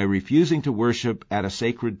dream by refusing to worship at a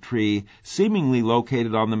sacred tree seemingly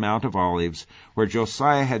located on the Mount of Olives, where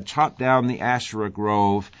Josiah had chopped down the Asherah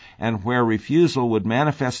grove, and where refusal would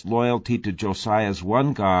manifest loyalty to Josiah's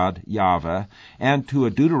one God, Yahweh, and to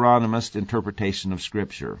a Deuteronomist interpretation of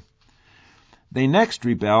Scripture. They next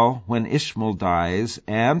rebel when Ishmael dies,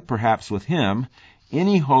 and, perhaps with him,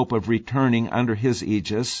 any hope of returning under his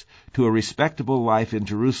aegis to a respectable life in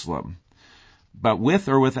Jerusalem. But with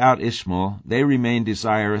or without Ishmael, they remain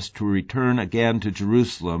desirous to return again to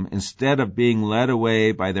Jerusalem instead of being led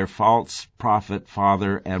away by their false prophet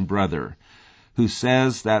father and brother, who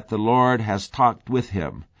says that the Lord has talked with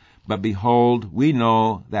him. But behold, we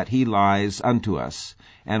know that he lies unto us,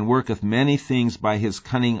 and worketh many things by his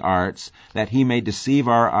cunning arts, that he may deceive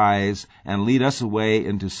our eyes, and lead us away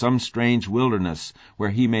into some strange wilderness,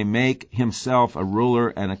 where he may make himself a ruler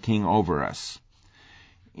and a king over us.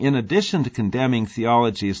 In addition to condemning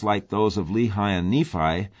theologies like those of Lehi and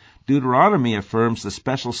Nephi, Deuteronomy affirms the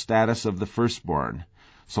special status of the firstborn.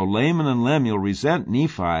 So Laman and Lemuel resent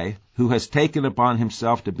Nephi, who has taken upon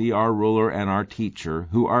himself to be our ruler and our teacher,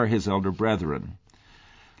 who are his elder brethren.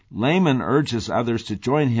 Laman urges others to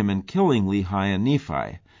join him in killing Lehi and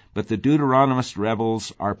Nephi, but the Deuteronomist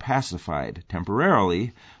rebels are pacified,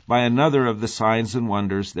 temporarily, by another of the signs and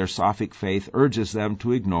wonders their Sophic faith urges them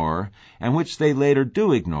to ignore, and which they later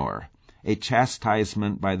do ignore, a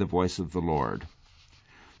chastisement by the voice of the Lord.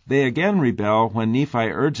 They again rebel when Nephi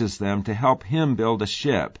urges them to help him build a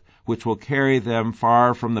ship, which will carry them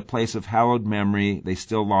far from the place of hallowed memory they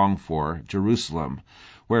still long for, Jerusalem,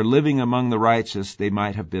 where living among the righteous they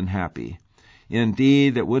might have been happy.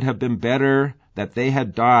 Indeed, it would have been better that they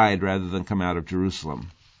had died rather than come out of Jerusalem.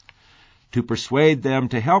 To persuade them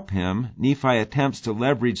to help him, Nephi attempts to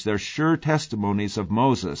leverage their sure testimonies of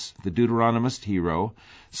Moses, the Deuteronomist hero,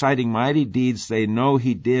 citing mighty deeds they know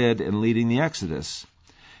he did in leading the Exodus.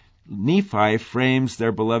 Nephi frames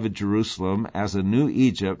their beloved Jerusalem as a new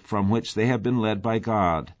Egypt from which they have been led by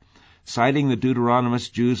God. Citing the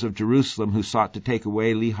Deuteronomist Jews of Jerusalem who sought to take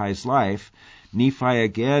away Lehi's life, Nephi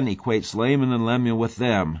again equates Laman and Lemuel with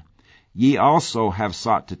them. Ye also have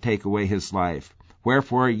sought to take away his life,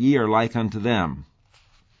 wherefore ye are like unto them.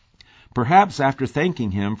 Perhaps after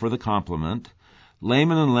thanking him for the compliment,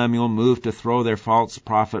 Laman and Lemuel move to throw their false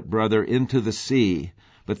prophet brother into the sea,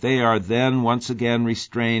 but they are then once again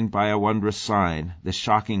restrained by a wondrous sign, the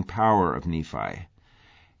shocking power of Nephi.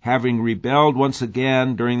 Having rebelled once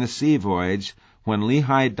again during the sea voyage, when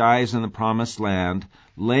Lehi dies in the promised land,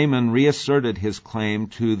 Laman reasserted his claim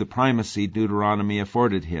to the primacy Deuteronomy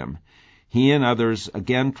afforded him. He and others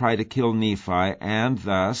again try to kill Nephi and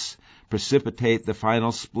thus precipitate the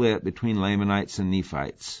final split between Lamanites and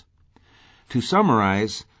Nephites. To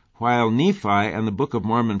summarize, while Nephi and the Book of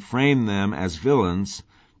Mormon frame them as villains,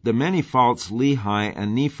 the many faults Lehi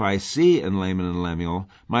and Nephi see in Laman and Lemuel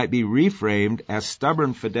might be reframed as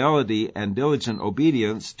stubborn fidelity and diligent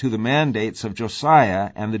obedience to the mandates of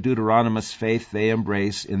Josiah and the Deuteronomist faith they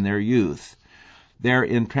embrace in their youth. Their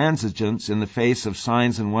intransigence in the face of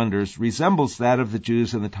signs and wonders resembles that of the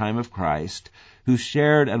Jews in the time of Christ, who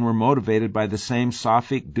shared and were motivated by the same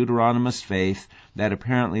Sophic Deuteronomist faith that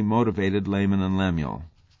apparently motivated Laman and Lemuel.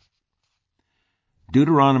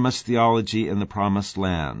 Deuteronomist theology in the Promised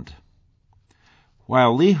Land.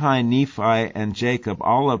 While Lehi, Nephi, and Jacob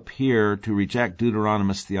all appear to reject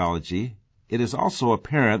Deuteronomist theology, it is also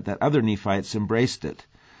apparent that other Nephites embraced it.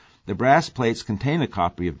 The brass plates contain a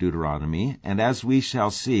copy of Deuteronomy, and as we shall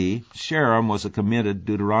see, Sherem was a committed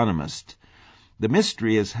Deuteronomist. The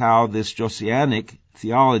mystery is how this Josianic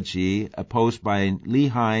theology, opposed by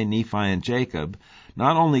Lehi, Nephi, and Jacob,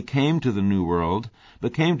 not only came to the New World,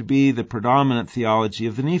 but came to be the predominant theology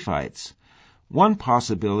of the Nephites. One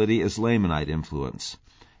possibility is Lamanite influence.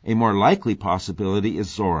 A more likely possibility is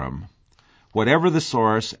Zoram. Whatever the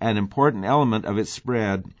source, an important element of its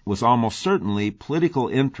spread was almost certainly political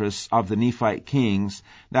interests of the Nephite kings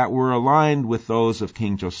that were aligned with those of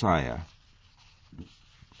King Josiah.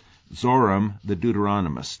 Zoram, the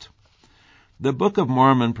Deuteronomist. The Book of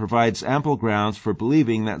Mormon provides ample grounds for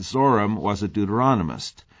believing that Zoram was a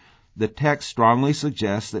Deuteronomist. The text strongly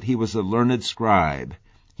suggests that he was a learned scribe.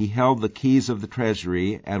 He held the keys of the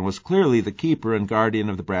treasury and was clearly the keeper and guardian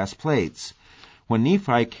of the brass plates. When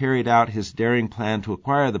Nephi carried out his daring plan to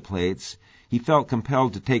acquire the plates, he felt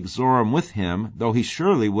compelled to take Zoram with him, though he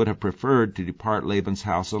surely would have preferred to depart Laban's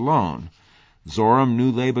house alone. Zoram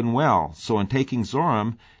knew Laban well, so in taking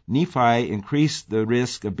Zoram, Nephi increased the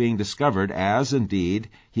risk of being discovered, as, indeed,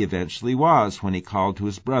 he eventually was when he called to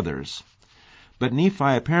his brothers. But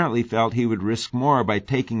Nephi apparently felt he would risk more by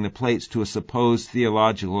taking the plates to a supposed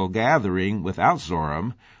theological gathering without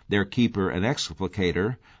Zoram, their keeper and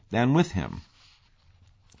explicator, than with him.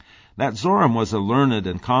 That Zoram was a learned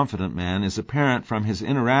and confident man is apparent from his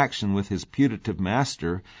interaction with his putative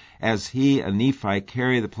master as he and Nephi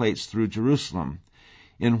carry the plates through Jerusalem.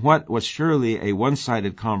 In what was surely a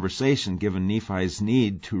one-sided conversation given Nephi's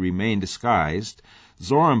need to remain disguised,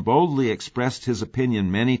 Zoram boldly expressed his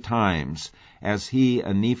opinion many times as he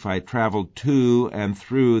and Nephi traveled to and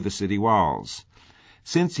through the city walls.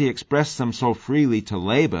 Since he expressed them so freely to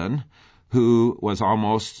Laban, who was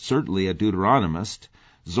almost certainly a Deuteronomist,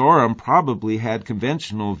 Zoram probably had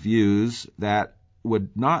conventional views that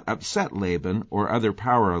would not upset Laban or other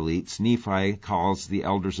power elites Nephi calls the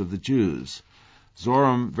elders of the Jews.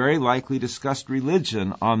 Zoram very likely discussed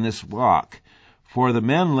religion on this walk, for the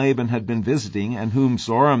men Laban had been visiting and whom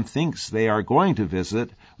Zoram thinks they are going to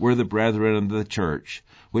visit were the brethren of the church,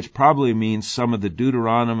 which probably means some of the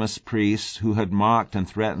Deuteronomist priests who had mocked and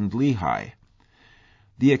threatened Lehi.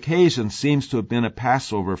 The occasion seems to have been a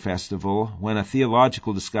Passover festival when a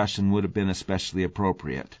theological discussion would have been especially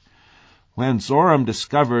appropriate. When Zoram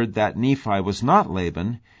discovered that Nephi was not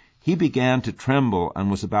Laban, he began to tremble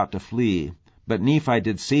and was about to flee, but Nephi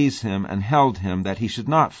did seize him and held him that he should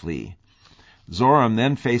not flee. Zoram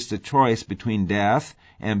then faced a choice between death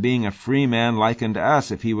and being a free man like unto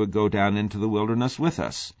us if he would go down into the wilderness with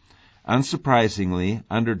us. Unsurprisingly,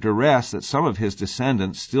 under duress that some of his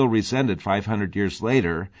descendants still resented 500 years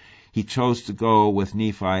later, he chose to go with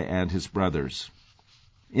Nephi and his brothers.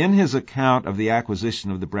 In his account of the acquisition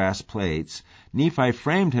of the brass plates, Nephi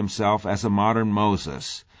framed himself as a modern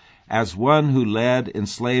Moses, as one who led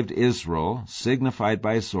enslaved Israel, signified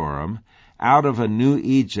by Zoram, out of a new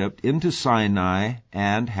Egypt into Sinai,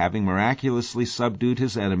 and, having miraculously subdued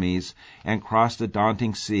his enemies and crossed a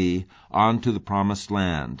daunting sea, on to the promised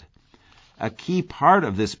land. A key part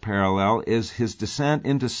of this parallel is his descent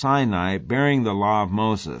into Sinai bearing the law of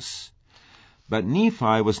Moses. But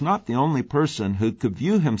Nephi was not the only person who could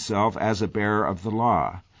view himself as a bearer of the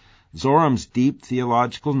law. Zoram's deep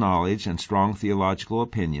theological knowledge and strong theological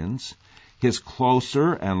opinions, his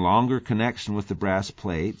closer and longer connection with the brass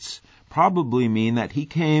plates, probably mean that he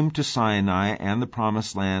came to Sinai and the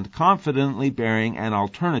Promised Land confidently bearing an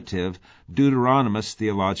alternative Deuteronomist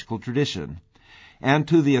theological tradition. And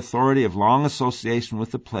to the authority of long association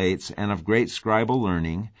with the plates and of great scribal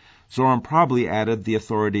learning, Zoram probably added the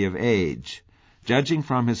authority of age. Judging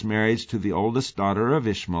from his marriage to the oldest daughter of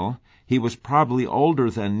Ishmael, he was probably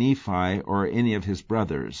older than Nephi or any of his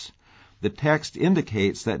brothers. The text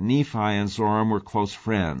indicates that Nephi and Zoram were close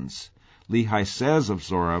friends. Lehi says of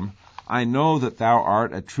Zoram, "I know that thou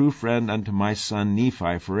art a true friend unto my son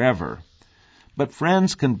Nephi forever." But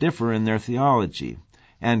friends can differ in their theology,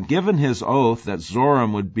 and given his oath that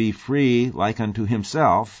Zoram would be free like unto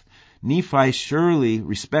himself, Nephi surely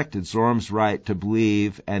respected Zoram's right to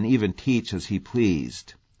believe and even teach as he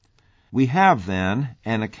pleased. We have, then,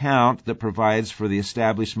 an account that provides for the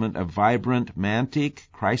establishment of vibrant, mantic,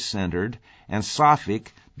 Christ-centered, and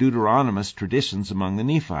Sophic Deuteronomist traditions among the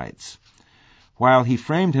Nephites. While he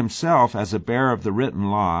framed himself as a bearer of the written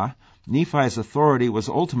law, Nephi's authority was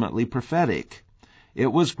ultimately prophetic.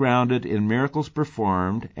 It was grounded in miracles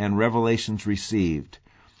performed and revelations received.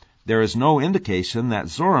 There is no indication that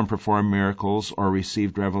Zoram performed miracles or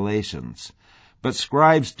received revelations. But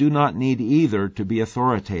scribes do not need either to be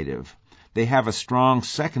authoritative. They have a strong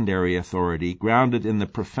secondary authority grounded in the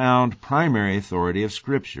profound primary authority of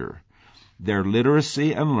Scripture. Their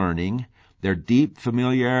literacy and learning, their deep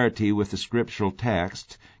familiarity with the scriptural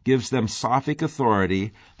text, gives them Sophic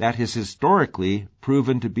authority that has historically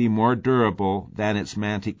proven to be more durable than its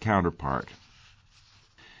mantic counterpart.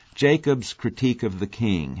 Jacob's critique of the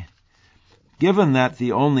king. Given that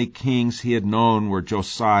the only kings he had known were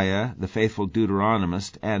Josiah, the faithful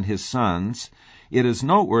Deuteronomist, and his sons, it is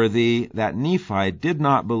noteworthy that Nephi did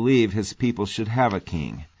not believe his people should have a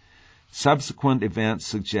king. Subsequent events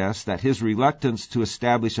suggest that his reluctance to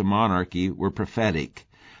establish a monarchy were prophetic,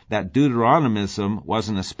 that Deuteronomism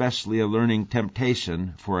wasn't especially a learning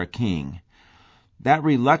temptation for a king. That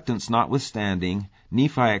reluctance notwithstanding,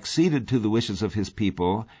 Nephi acceded to the wishes of his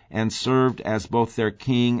people and served as both their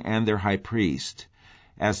king and their high priest.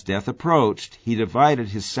 As death approached, he divided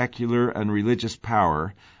his secular and religious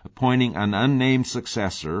power, appointing an unnamed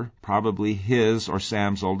successor, probably his or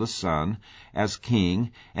Sam's oldest son, as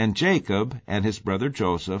king, and Jacob and his brother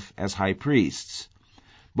Joseph as high priests.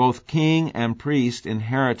 Both king and priest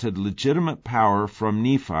inherited legitimate power from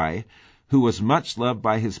Nephi, who was much loved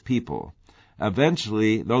by his people.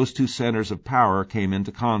 Eventually, those two centers of power came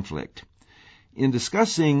into conflict. In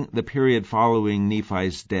discussing the period following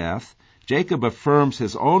Nephi's death, Jacob affirms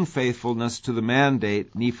his own faithfulness to the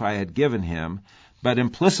mandate Nephi had given him, but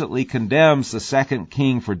implicitly condemns the second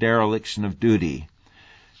king for dereliction of duty.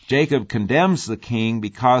 Jacob condemns the king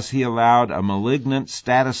because he allowed a malignant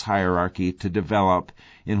status hierarchy to develop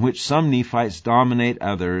in which some Nephites dominate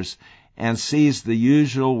others and seize the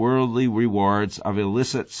usual worldly rewards of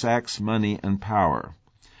illicit sex, money, and power.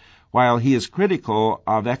 While he is critical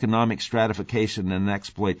of economic stratification and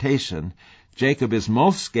exploitation, Jacob is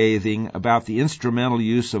most scathing about the instrumental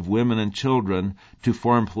use of women and children to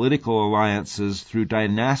form political alliances through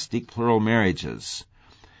dynastic plural marriages.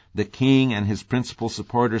 The king and his principal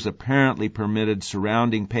supporters apparently permitted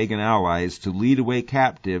surrounding pagan allies to lead away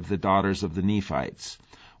captive the daughters of the Nephites,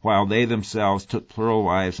 while they themselves took plural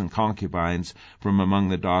wives and concubines from among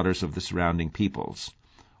the daughters of the surrounding peoples.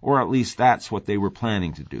 Or at least that's what they were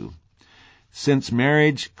planning to do. Since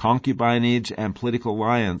marriage, concubinage, and political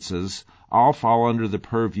alliances all fall under the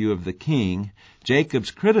purview of the king,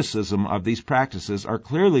 Jacob's criticism of these practices are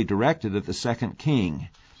clearly directed at the second king.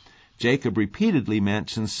 Jacob repeatedly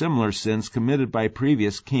mentions similar sins committed by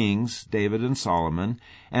previous kings, David and Solomon,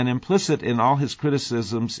 and implicit in all his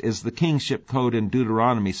criticisms is the kingship code in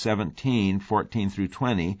Deuteronomy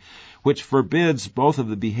 17:14-20, which forbids both of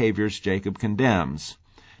the behaviors Jacob condemns.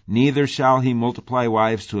 Neither shall he multiply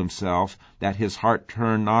wives to himself, that his heart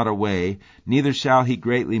turn not away, neither shall he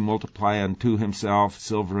greatly multiply unto himself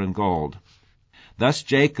silver and gold. Thus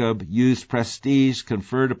Jacob used prestige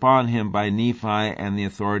conferred upon him by Nephi and the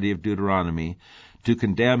authority of Deuteronomy to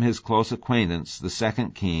condemn his close acquaintance, the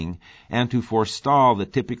second king, and to forestall the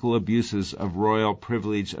typical abuses of royal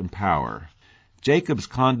privilege and power. Jacob's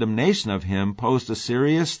condemnation of him posed a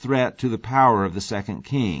serious threat to the power of the second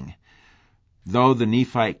king. Though the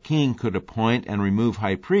Nephite king could appoint and remove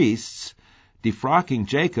high priests, defrocking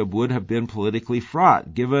Jacob would have been politically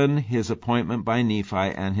fraught, given his appointment by Nephi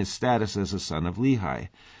and his status as a son of Lehi.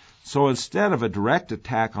 So instead of a direct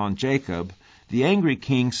attack on Jacob, the angry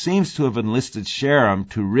king seems to have enlisted Sherem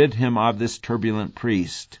to rid him of this turbulent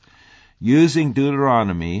priest. Using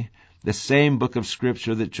Deuteronomy, the same book of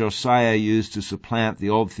Scripture that Josiah used to supplant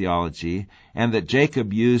the old theology, and that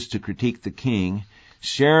Jacob used to critique the king,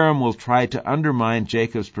 Sherem will try to undermine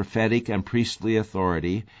Jacob's prophetic and priestly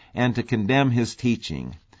authority and to condemn his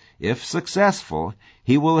teaching. If successful,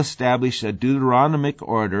 he will establish a Deuteronomic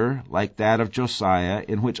order like that of Josiah,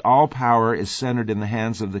 in which all power is centered in the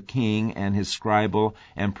hands of the king and his scribal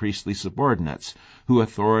and priestly subordinates, who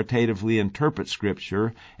authoritatively interpret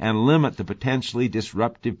Scripture and limit the potentially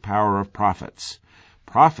disruptive power of prophets.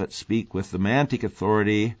 Prophets speak with the mantic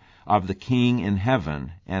authority of the king in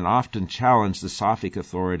heaven, and often challenge the sophic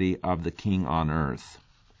authority of the king on earth.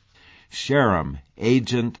 Sherem,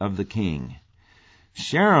 agent of the king.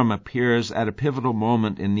 Sherem appears at a pivotal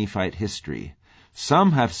moment in Nephite history.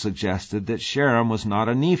 Some have suggested that Sherem was not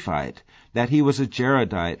a Nephite, that he was a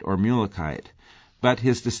Jaredite or Mulekite, but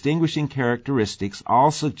his distinguishing characteristics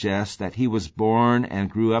all suggest that he was born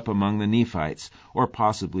and grew up among the Nephites, or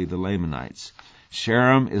possibly the Lamanites.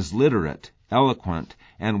 Sherem is literate, eloquent,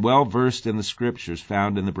 and well-versed in the Scriptures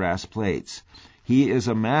found in the brass plates. He is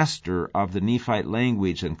a master of the Nephite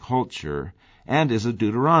language and culture, and is a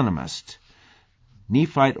Deuteronomist.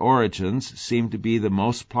 Nephite origins seem to be the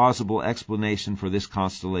most plausible explanation for this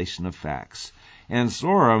constellation of facts, and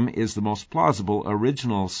Zoram is the most plausible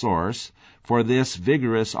original source for this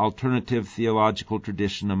vigorous alternative theological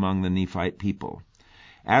tradition among the Nephite people.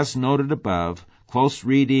 As noted above, close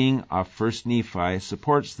reading of 1 Nephi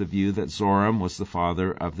supports the view that Zoram was the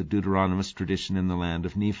father of the Deuteronomist tradition in the land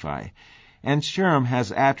of Nephi, and Sherem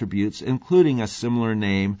has attributes including a similar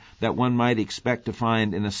name that one might expect to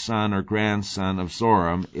find in a son or grandson of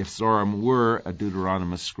Zoram if Zoram were a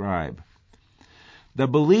Deuteronomist scribe. The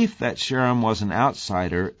belief that Sherem was an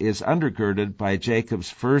outsider is undergirded by Jacob's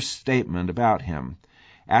first statement about him.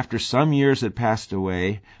 After some years had passed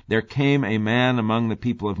away, there came a man among the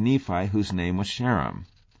people of Nephi whose name was Sherem.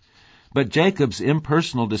 But Jacob's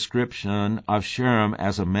impersonal description of Sherem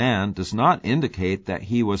as a man does not indicate that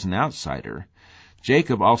he was an outsider.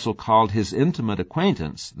 Jacob also called his intimate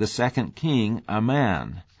acquaintance, the second king, a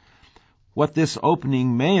man. What this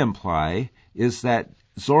opening may imply is that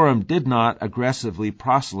Zoram did not aggressively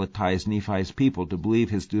proselytize Nephi's people to believe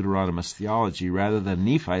his Deuteronomist theology rather than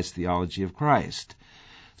Nephi's theology of Christ.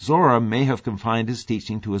 Zoram may have confined his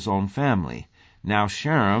teaching to his own family. Now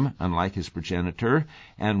Sherem, unlike his progenitor,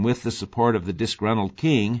 and with the support of the disgruntled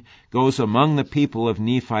king, goes among the people of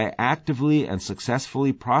Nephi actively and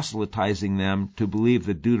successfully proselytizing them to believe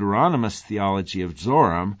the Deuteronomist theology of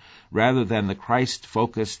Zoram rather than the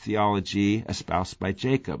Christ-focused theology espoused by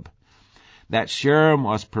Jacob. That Sherem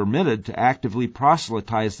was permitted to actively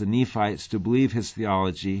proselytize the Nephites to believe his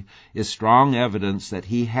theology is strong evidence that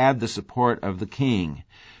he had the support of the king.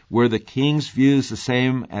 Were the king's views the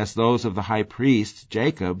same as those of the high priest,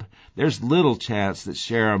 Jacob, there's little chance that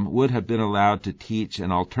Sherem would have been allowed to teach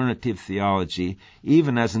an alternative theology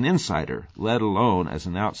even as an insider, let alone as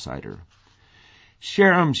an outsider.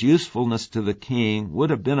 Sherem's usefulness to the king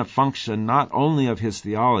would have been a function not only of his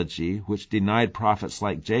theology, which denied prophets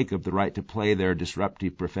like Jacob the right to play their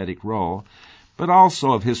disruptive prophetic role, but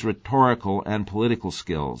also of his rhetorical and political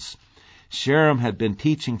skills. Sherem had been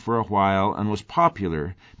teaching for a while and was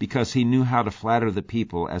popular because he knew how to flatter the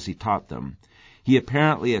people as he taught them. He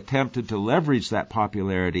apparently attempted to leverage that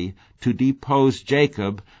popularity to depose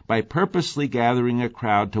Jacob by purposely gathering a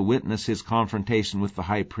crowd to witness his confrontation with the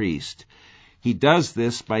high priest. He does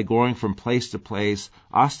this by going from place to place,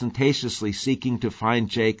 ostentatiously seeking to find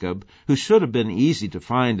Jacob, who should have been easy to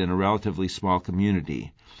find in a relatively small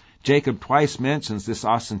community. Jacob twice mentions this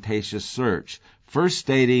ostentatious search, first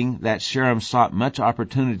stating that Sherem sought much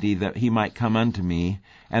opportunity that he might come unto me,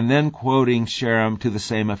 and then quoting Sherem to the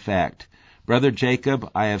same effect, Brother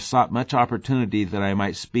Jacob, I have sought much opportunity that I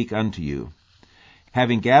might speak unto you.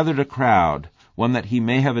 Having gathered a crowd, one that he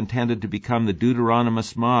may have intended to become the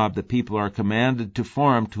Deuteronomous mob the people are commanded to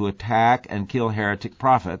form to attack and kill heretic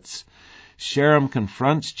prophets, Sherem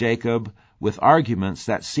confronts Jacob with arguments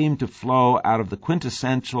that seem to flow out of the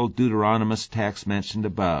quintessential Deuteronomous text mentioned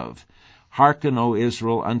above. Hearken, O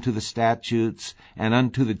Israel, unto the statutes and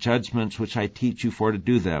unto the judgments which I teach you for to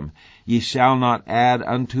do them. Ye shall not add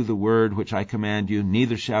unto the word which I command you,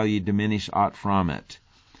 neither shall ye diminish aught from it.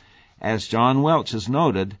 As John Welch has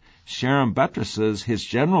noted, Sherem buttresses his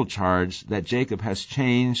general charge that Jacob has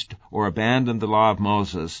changed or abandoned the law of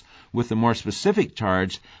Moses with the more specific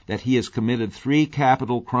charge that he has committed 3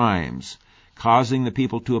 capital crimes, causing the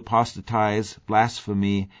people to apostatize,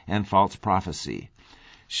 blasphemy, and false prophecy.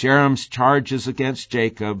 Sherem's charges against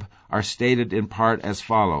Jacob are stated in part as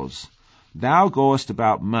follows. Thou goest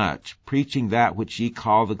about much, preaching that which ye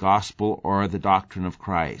call the gospel or the doctrine of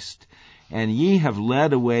Christ. And ye have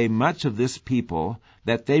led away much of this people,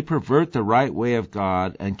 that they pervert the right way of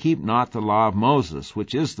God, and keep not the law of Moses,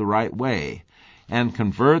 which is the right way, and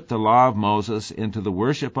convert the law of Moses into the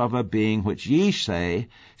worship of a being which ye say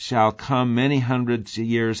shall come many hundreds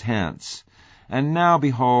years hence. And now,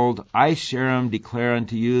 behold, I, Sherem, declare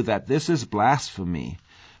unto you that this is blasphemy.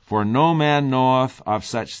 For no man knoweth of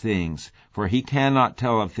such things, for he cannot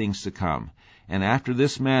tell of things to come. And after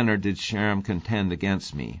this manner did Sherem contend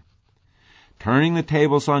against me. Turning the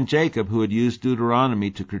tables on Jacob, who had used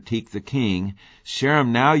Deuteronomy to critique the king,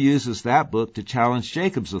 Sherem now uses that book to challenge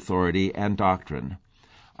Jacob's authority and doctrine.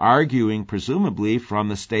 Arguing, presumably, from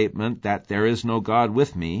the statement that there is no God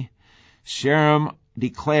with me, Sherem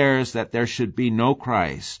declares that there should be no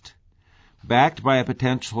Christ. Backed by a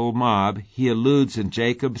potential mob, he alludes in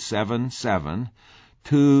Jacob 7:7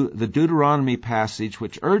 to the Deuteronomy passage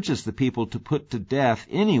which urges the people to put to death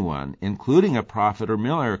anyone, including a prophet or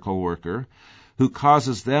miracle worker, who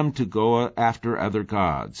causes them to go after other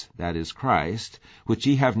gods, that is Christ, which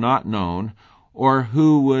ye have not known, or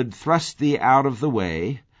who would thrust thee out of the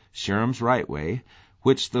way, Sherem's right way,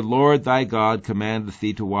 which the Lord thy God commandeth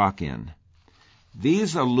thee to walk in.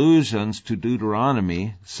 These allusions to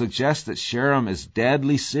Deuteronomy suggest that Sherem is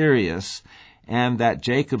deadly serious and that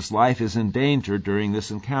Jacob's life is in danger during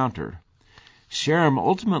this encounter. Sherem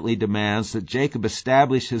ultimately demands that Jacob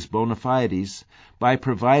establish his bona fides by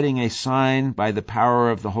providing a sign by the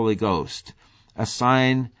power of the Holy Ghost, a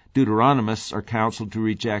sign Deuteronomists are counseled to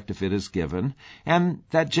reject if it is given, and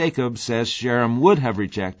that Jacob says Sherem would have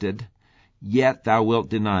rejected, yet thou wilt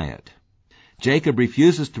deny it. Jacob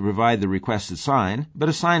refuses to provide the requested sign, but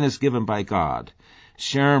a sign is given by God.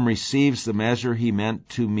 Sherem receives the measure he meant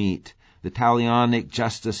to meet, the talionic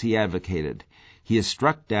justice he advocated. He is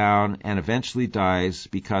struck down and eventually dies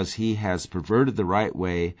because he has perverted the right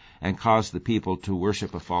way and caused the people to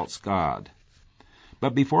worship a false god.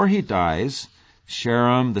 But before he dies,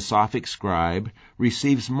 Sherem, the Sophic scribe,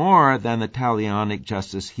 receives more than the talionic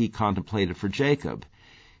justice he contemplated for Jacob.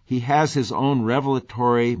 He has his own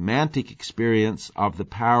revelatory, mantic experience of the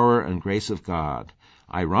power and grace of God,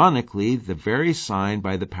 ironically the very sign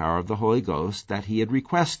by the power of the Holy Ghost that he had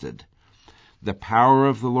requested. The power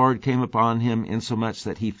of the Lord came upon him insomuch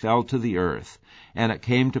that he fell to the earth, and it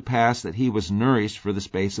came to pass that he was nourished for the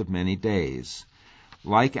space of many days.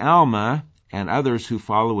 Like Alma and others who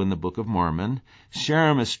follow in the Book of Mormon,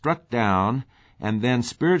 Sherem is struck down and then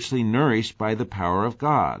spiritually nourished by the power of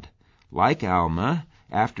God. Like Alma,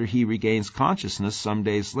 after he regains consciousness some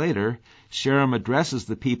days later, Sherem addresses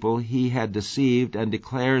the people he had deceived and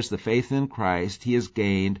declares the faith in Christ he has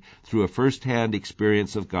gained through a first-hand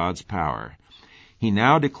experience of God's power. He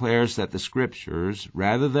now declares that the Scriptures,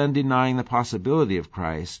 rather than denying the possibility of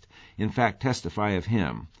Christ, in fact testify of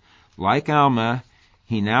him. Like Alma,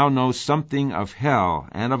 he now knows something of hell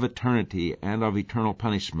and of eternity and of eternal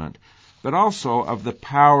punishment, but also of the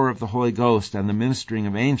power of the Holy Ghost and the ministering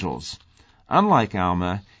of angels. Unlike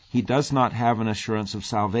Alma, he does not have an assurance of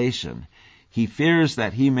salvation. He fears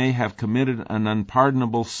that he may have committed an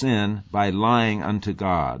unpardonable sin by lying unto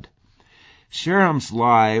God. Sherem's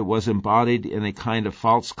lie was embodied in a kind of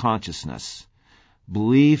false consciousness,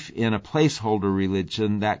 belief in a placeholder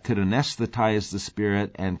religion that could anesthetize the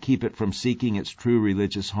spirit and keep it from seeking its true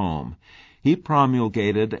religious home. He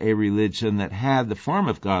promulgated a religion that had the form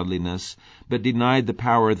of godliness, but denied the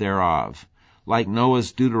power thereof. Like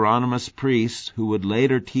Noah's Deuteronomous priests, who would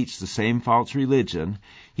later teach the same false religion,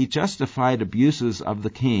 he justified abuses of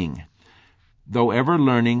the king. Though ever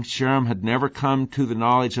learning, Sherem had never come to the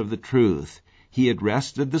knowledge of the truth. He had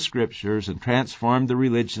wrested the Scriptures and transformed the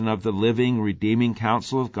religion of the living, redeeming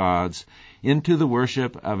counsel of gods into the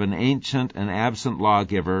worship of an ancient and absent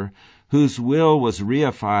lawgiver whose will was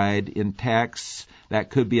reified in texts that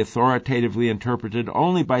could be authoritatively interpreted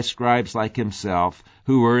only by scribes like himself,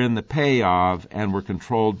 who were in the pay of and were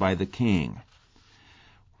controlled by the king.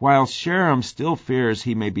 While Sherem still fears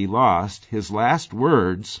he may be lost, his last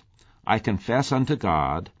words, "I confess unto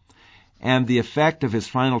God," and the effect of his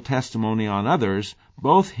final testimony on others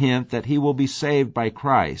both hint that he will be saved by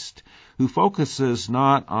Christ, who focuses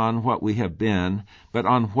not on what we have been, but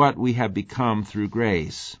on what we have become through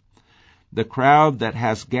grace. The crowd that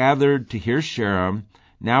has gathered to hear Sherem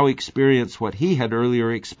now experience what he had earlier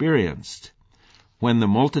experienced. When the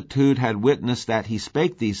multitude had witnessed that he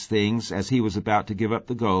spake these things as he was about to give up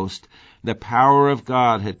the ghost, the power of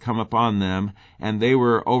God had come upon them, and they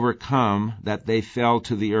were overcome that they fell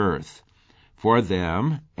to the earth. For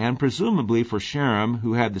them, and presumably for Sherem,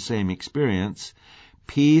 who had the same experience,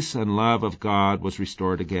 peace and love of God was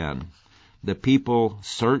restored again. The people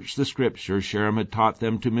searched the Scripture Sherem had taught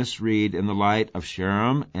them to misread in the light of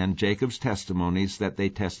Sherem and Jacob's testimonies that they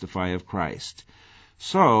testify of Christ.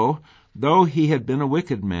 So, though he had been a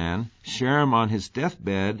wicked man, Sherem on his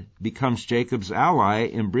deathbed becomes Jacob's ally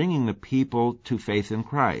in bringing the people to faith in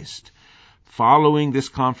Christ. Following this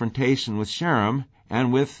confrontation with Sherem,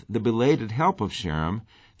 and with the belated help of Sherem,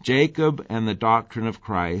 Jacob and the doctrine of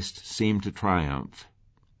Christ seem to triumph.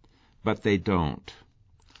 But they don't.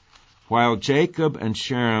 While Jacob and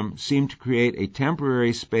Sherem seem to create a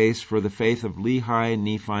temporary space for the faith of Lehi,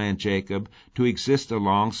 Nephi, and Jacob to exist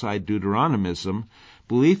alongside Deuteronomism,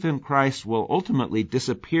 belief in Christ will ultimately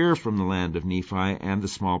disappear from the land of Nephi and the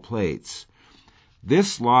small plates.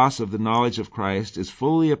 This loss of the knowledge of Christ is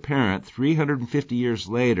fully apparent 350 years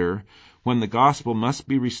later, when the gospel must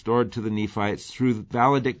be restored to the Nephites through the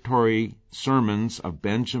valedictory sermons of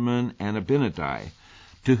Benjamin and Abinadi,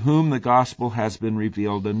 to whom the gospel has been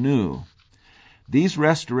revealed anew. These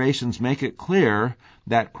restorations make it clear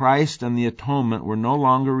that Christ and the atonement were no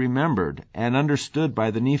longer remembered and understood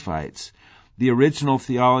by the Nephites. The original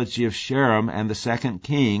theology of Sherem and the second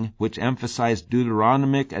king, which emphasized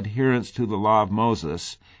Deuteronomic adherence to the law of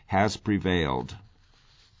Moses, has prevailed.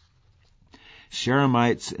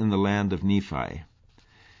 Sheremites in the land of Nephi.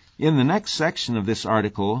 In the next section of this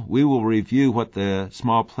article, we will review what the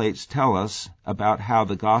small plates tell us about how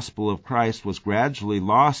the gospel of Christ was gradually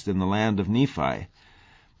lost in the land of Nephi.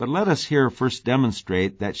 But let us here first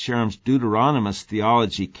demonstrate that Sherem's Deuteronomist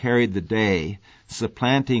theology carried the day,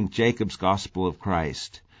 supplanting Jacob's gospel of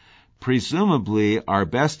Christ. Presumably, our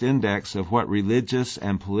best index of what religious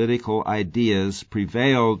and political ideas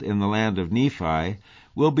prevailed in the land of Nephi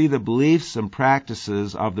will be the beliefs and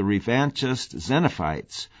practices of the revanchist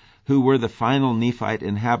Xenophites, who were the final Nephite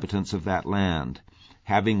inhabitants of that land.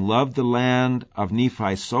 Having loved the land of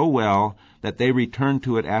Nephi so well that they returned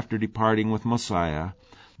to it after departing with Mosiah,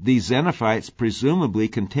 the Xenophites presumably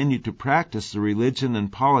continued to practice the religion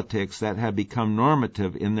and politics that had become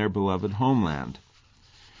normative in their beloved homeland.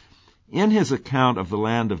 In his account of the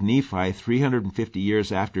land of Nephi 350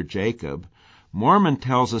 years after Jacob, Mormon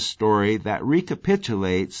tells a story that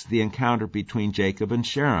recapitulates the encounter between Jacob and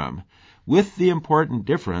Sherem, with the important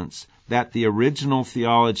difference that the original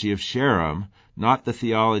theology of Sherem, not the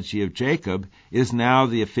theology of Jacob, is now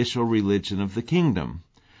the official religion of the kingdom.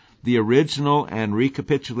 The original and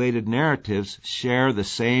recapitulated narratives share the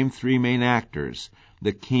same three main actors,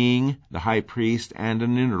 the king, the high priest, and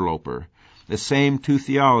an interloper, the same two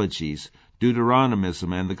theologies,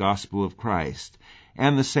 Deuteronomism and the gospel of Christ,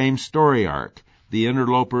 and the same story arc. The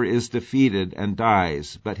interloper is defeated and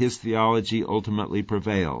dies, but his theology ultimately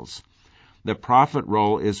prevails. The prophet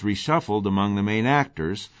role is reshuffled among the main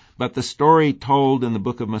actors, but the story told in the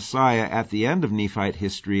book of Mosiah at the end of Nephite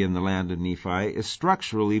history in the land of Nephi is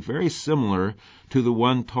structurally very similar to the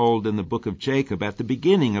one told in the book of Jacob at the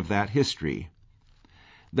beginning of that history.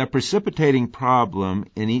 The precipitating problem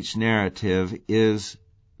in each narrative is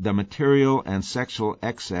the material and sexual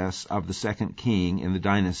excess of the second king in the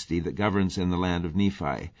dynasty that governs in the land of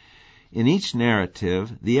Nephi. In each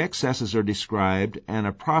narrative, the excesses are described, and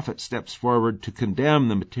a prophet steps forward to condemn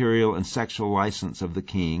the material and sexual license of the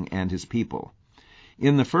king and his people.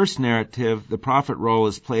 In the first narrative, the prophet role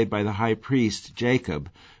is played by the high priest Jacob,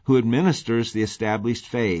 who administers the established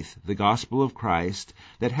faith, the gospel of Christ,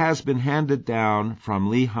 that has been handed down from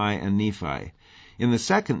Lehi and Nephi. In the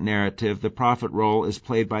second narrative, the prophet role is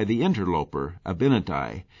played by the interloper,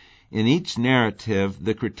 Abinadi. In each narrative,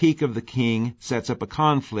 the critique of the king sets up a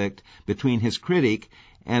conflict between his critic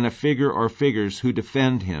and a figure or figures who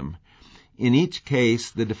defend him. In each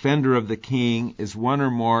case, the defender of the king is one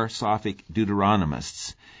or more Sophic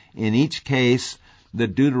Deuteronomists. In each case, the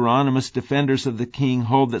Deuteronomist defenders of the king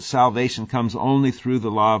hold that salvation comes only through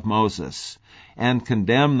the law of Moses, and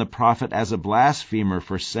condemn the prophet as a blasphemer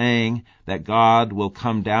for saying that God will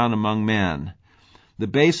come down among men. The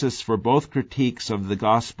basis for both critiques of the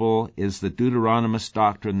gospel is the Deuteronomist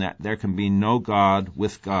doctrine that there can be no God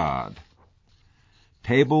with God.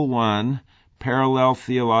 Table 1, Parallel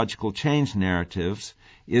Theological Change Narratives,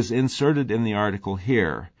 is inserted in the article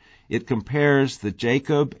here. It compares the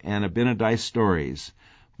Jacob and Abinadi stories.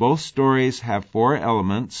 Both stories have 4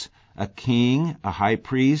 elements: a king, a high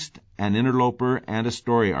priest, an interloper, and a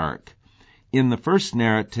story arc. In the first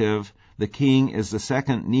narrative, the king is the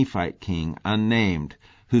second Nephite king, unnamed,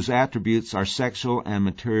 whose attributes are sexual and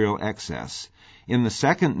material excess. In the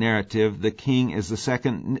second narrative, the king is the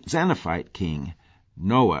second Xenophite king,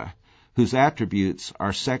 Noah, whose attributes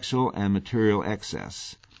are sexual and material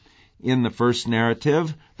excess. In the first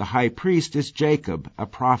narrative, the high priest is Jacob, a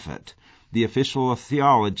prophet. The official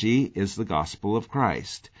theology is the gospel of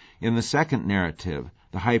Christ. In the second narrative,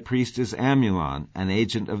 the high priest is Amulon, an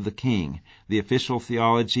agent of the king. The official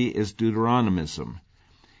theology is Deuteronomism.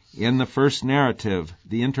 In the first narrative,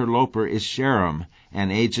 the interloper is Sherem,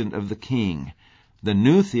 an agent of the king. The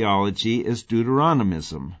new theology is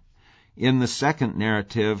Deuteronomism. In the second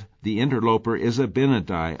narrative, the interloper is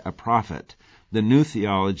Abinadi, a prophet. The new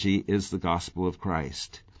theology is the gospel of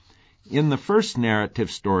Christ. In the first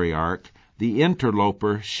narrative story arc, the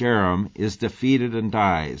interloper, Sherem, is defeated and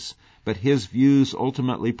dies, but his views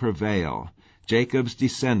ultimately prevail. Jacob's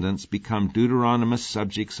descendants become Deuteronomist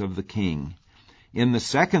subjects of the king. In the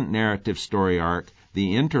second narrative story arc,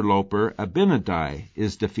 the interloper, Abinadi,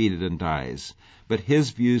 is defeated and dies, but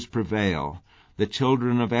his views prevail. The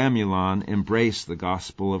children of Amulon embrace the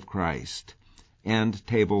gospel of Christ. End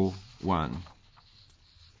Table 1.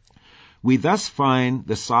 We thus find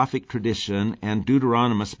the Sophic tradition and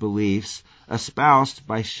Deuteronomist beliefs espoused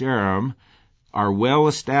by Sherem are well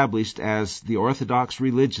established as the Orthodox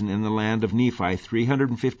religion in the land of Nephi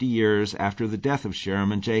 350 years after the death of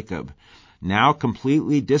Sherem and Jacob. Now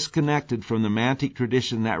completely disconnected from the Mantic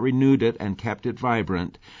tradition that renewed it and kept it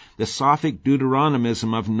vibrant, the Sophic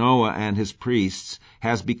Deuteronomism of Noah and his priests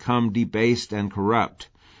has become debased and corrupt.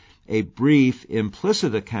 A brief,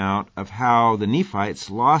 implicit account of how the Nephites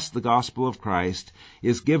lost the gospel of Christ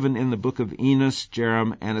is given in the book of Enos,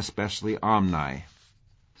 Jarom, and especially Omni.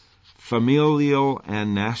 Familial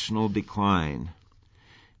and national decline.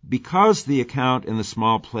 Because the account in the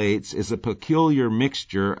small plates is a peculiar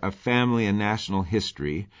mixture of family and national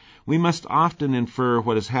history, we must often infer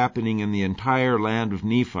what is happening in the entire land of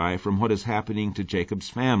Nephi from what is happening to Jacob's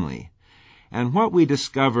family. And what we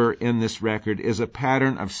discover in this record is a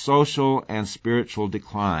pattern of social and spiritual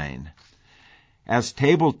decline. As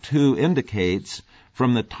Table 2 indicates,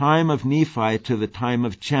 from the time of Nephi to the time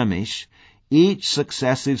of Chemish, each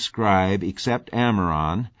successive scribe, except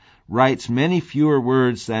Ammoron, writes many fewer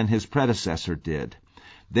words than his predecessor did.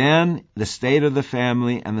 Then the state of the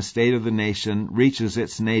family and the state of the nation reaches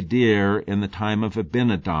its nadir in the time of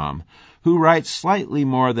Abinadom, who writes slightly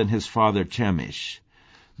more than his father Chemish.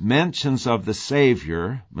 Mentions of the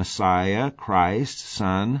Savior, Messiah, Christ,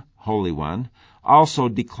 Son, Holy One, also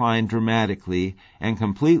decline dramatically and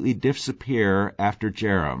completely disappear after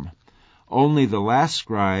Jarom. Only the last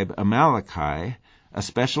scribe, Amaleki, a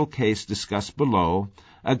special case discussed below,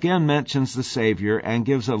 again mentions the Savior and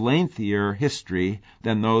gives a lengthier history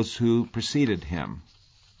than those who preceded him.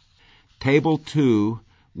 Table 2,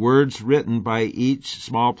 words written by each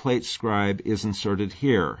small plate scribe, is inserted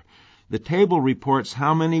here. The table reports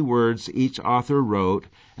how many words each author wrote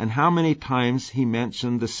and how many times he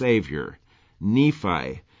mentioned the Savior.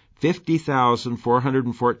 Nephi,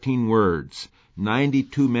 50,414 words,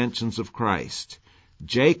 92 mentions of Christ.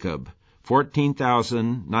 Jacob,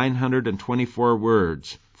 14,924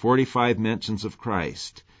 words, 45 mentions of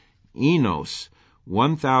Christ. Enos,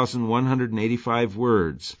 1,185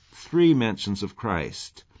 words, 3 mentions of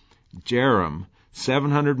Christ. Jarom,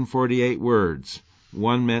 748 words,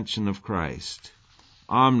 one mention of Christ.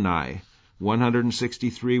 Omni,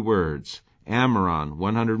 163 words. Amaron,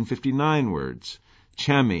 159 words.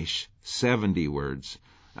 Chemish, 70 words.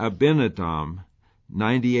 Abinadam,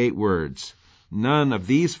 98 words. None of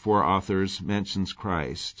these four authors mentions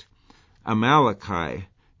Christ. Amaleki,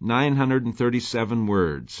 937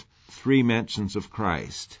 words, 3 mentions of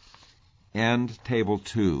Christ. End Table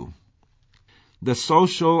 2. The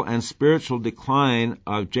social and spiritual decline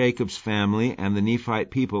of Jacob's family and the Nephite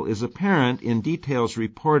people is apparent in details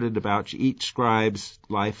reported about each scribe's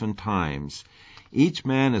life and times. Each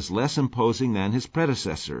man is less imposing than his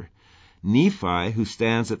predecessor. Nephi, who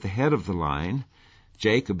stands at the head of the line,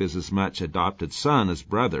 Jacob is as much adopted son as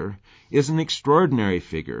brother, is an extraordinary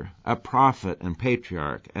figure, a prophet and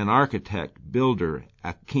patriarch, an architect, builder,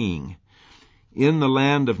 a king. In the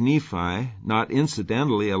land of Nephi, not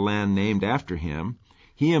incidentally a land named after him,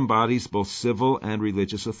 he embodies both civil and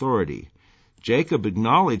religious authority. Jacob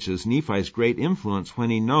acknowledges Nephi's great influence when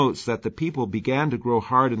he notes that the people began to grow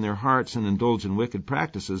hard in their hearts and indulge in wicked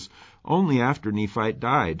practices only after Nephi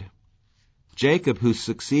died. Jacob, who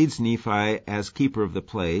succeeds Nephi as keeper of the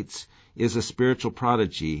plates, is a spiritual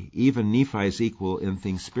prodigy, even Nephi's equal in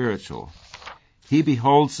things spiritual. He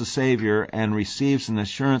beholds the Savior and receives an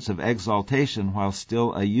assurance of exaltation while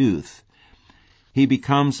still a youth. He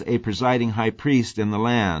becomes a presiding high priest in the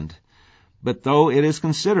land. But though it is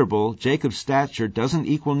considerable, Jacob's stature doesn't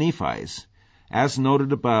equal Nephi's. As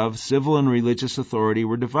noted above, civil and religious authority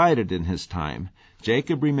were divided in his time.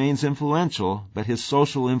 Jacob remains influential, but his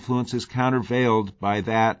social influence is countervailed by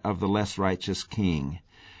that of the less righteous king.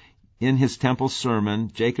 In his temple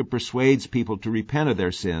sermon, Jacob persuades people to repent of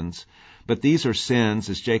their sins, but these are sins,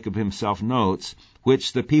 as Jacob himself notes,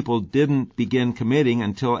 which the people didn't begin committing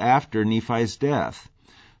until after Nephi's death.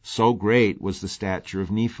 So great was the stature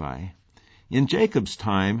of Nephi. In Jacob's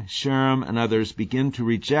time, Sherem and others begin to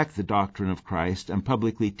reject the doctrine of Christ and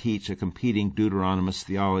publicly teach a competing Deuteronomist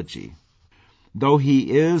theology. Though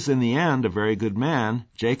he is, in the end, a very good man,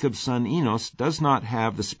 Jacob's son Enos does not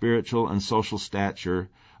have the spiritual and social stature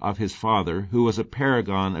of his father, who was a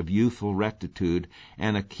paragon of youthful rectitude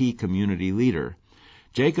and a key community leader.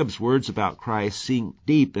 Jacob's words about Christ sink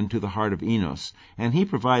deep into the heart of Enos, and he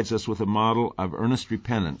provides us with a model of earnest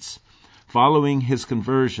repentance. Following his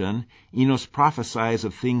conversion, Enos prophesies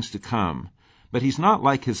of things to come, but he's not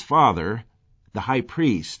like his father, the high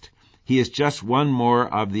priest. He is just one more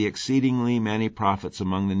of the exceedingly many prophets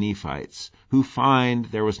among the Nephites, who find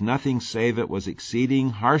there was nothing save it was exceeding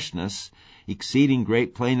harshness, exceeding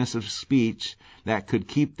great plainness of speech, that could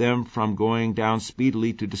keep them from going down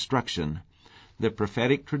speedily to destruction. The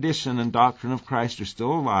prophetic tradition and doctrine of Christ are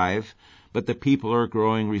still alive, but the people are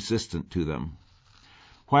growing resistant to them.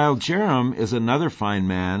 While Jarom is another fine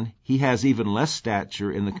man, he has even less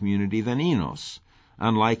stature in the community than Enos.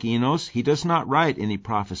 Unlike Enos, he does not write any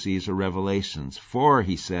prophecies or revelations, for,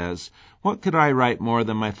 he says, "What could I write more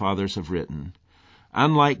than my fathers have written?"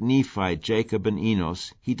 Unlike Nephi, Jacob, and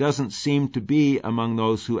Enos, he doesn't seem to be among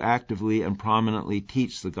those who actively and prominently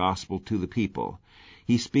teach the gospel to the people.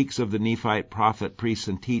 He speaks of the Nephite prophet, priests,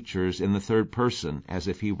 and teachers in the third person, as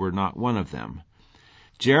if he were not one of them.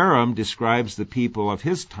 Jarom describes the people of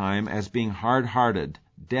his time as being hard-hearted,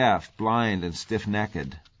 deaf, blind, and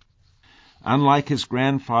stiff-necked. Unlike his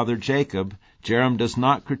grandfather Jacob, Jarom does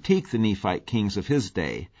not critique the Nephite kings of his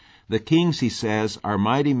day. The kings, he says, are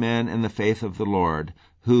mighty men in the faith of the Lord,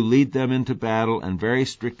 who lead them into battle and very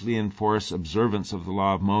strictly enforce observance of the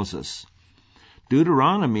law of Moses.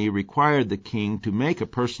 Deuteronomy required the king to make a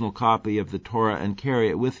personal copy of the Torah and carry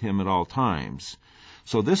it with him at all times.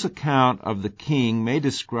 So this account of the king may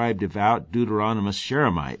describe devout Deuteronomist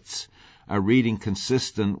Sheremites, a reading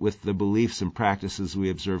consistent with the beliefs and practices we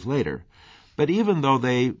observe later. But even though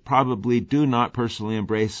they probably do not personally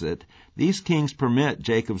embrace it, these kings permit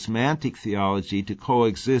Jacob's mantic theology to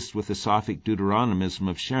coexist with the Sophic Deuteronomism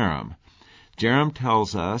of Sherem. Jarom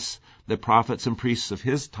tells us the prophets and priests of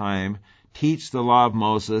his time teach the law of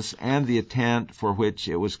Moses and the intent for which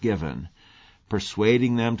it was given,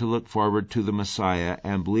 persuading them to look forward to the Messiah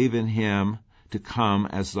and believe in him to come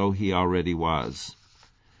as though he already was.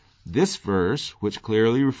 This verse, which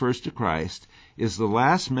clearly refers to Christ, is the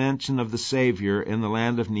last mention of the Savior in the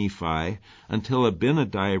land of Nephi until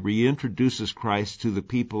Abinadi reintroduces Christ to the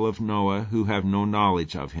people of Noah who have no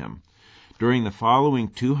knowledge of him. During the following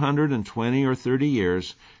 220 or 30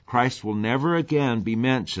 years, Christ will never again be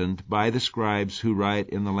mentioned by the scribes who write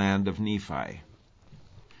in the land of Nephi.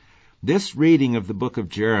 This reading of the book of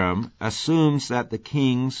Jarom assumes that the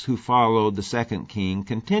kings who followed the second king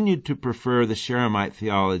continued to prefer the Sheremite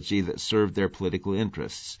theology that served their political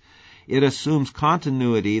interests. it assumes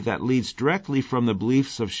continuity that leads directly from the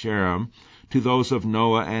beliefs of Sherem to those of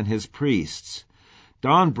Noah and his priests.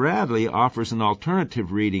 Don Bradley offers an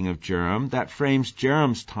alternative reading of Jarom that frames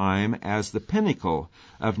Jarom's time as the pinnacle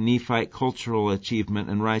of Nephite cultural achievement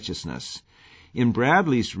and righteousness. In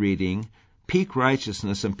Bradley's reading, peak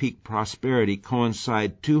righteousness and peak prosperity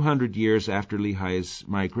coincide 200 years after Lehi's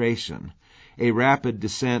migration. A rapid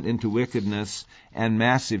descent into wickedness and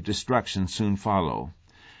massive destruction soon follow.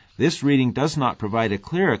 This reading does not provide a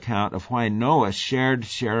clear account of why Noah shared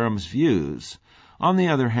Sherem's views. On the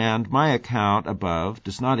other hand, my account above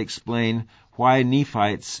does not explain why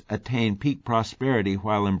Nephites attained peak prosperity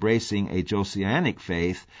while embracing a Josianic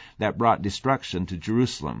faith that brought destruction to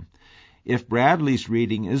Jerusalem. If Bradley's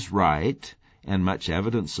reading is right, and much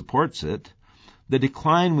evidence supports it, the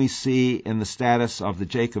decline we see in the status of the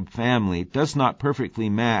Jacob family does not perfectly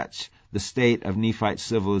match the state of Nephite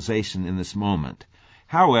civilization in this moment.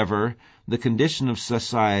 However, the condition of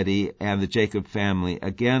society and the Jacob family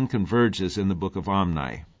again converges in the book of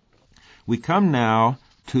Omni. We come now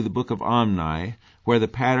to the book of Omni, where the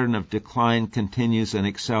pattern of decline continues and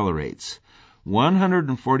accelerates.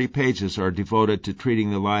 140 pages are devoted to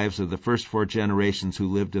treating the lives of the first 4 generations who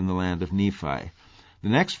lived in the land of Nephi. The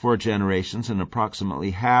next 4 generations, and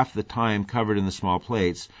approximately half the time covered in the small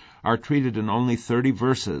plates, are treated in only 30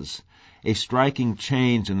 verses, a striking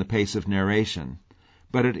change in the pace of narration.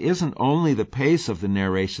 But it isn't only the pace of the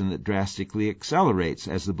narration that drastically accelerates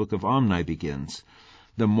as the book of Omni begins.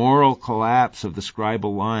 The moral collapse of the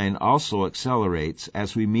scribal line also accelerates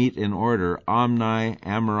as we meet in order Omni,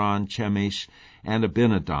 Amram, Chemish, and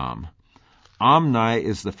Abinadam. Omni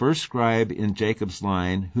is the first scribe in Jacob's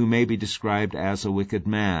line who may be described as a wicked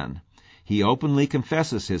man. He openly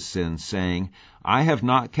confesses his sins, saying, "I have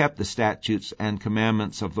not kept the statutes and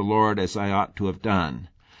commandments of the Lord as I ought to have done."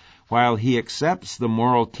 While he accepts the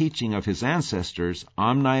moral teaching of his ancestors,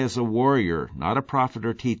 Omni is a warrior, not a prophet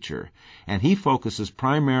or teacher, and he focuses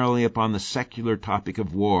primarily upon the secular topic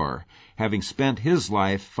of war, having spent his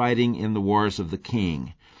life fighting in the wars of the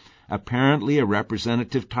king. Apparently a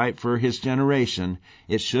representative type for his generation,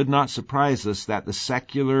 it should not surprise us that the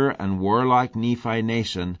secular and warlike Nephi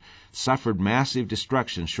nation suffered massive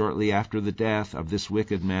destruction shortly after the death of this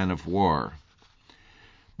wicked man of war.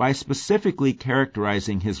 By specifically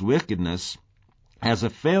characterizing his wickedness as a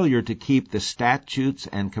failure to keep the statutes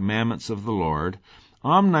and commandments of the Lord,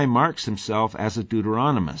 Omni marks himself as a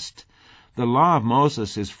Deuteronomist. The law of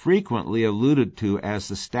Moses is frequently alluded to as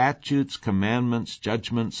the statutes, commandments,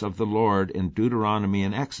 judgments of the Lord in Deuteronomy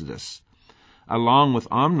and Exodus. Along with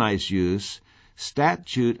Omni's use,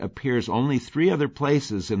 statute appears only 3 other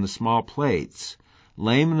places in the small plates.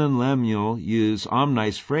 Laman and Lemuel use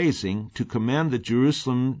Omni's phrasing to commend the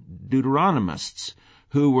Jerusalem Deuteronomists,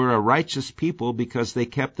 who were a righteous people because they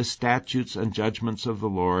kept the statutes and judgments of the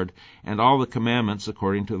Lord and all the commandments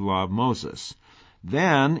according to the law of Moses.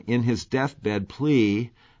 Then, in his deathbed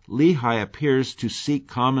plea, Lehi appears to seek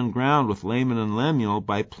common ground with Laman and Lemuel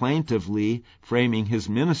by plaintively framing his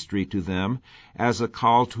ministry to them as a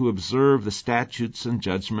call to observe the statutes and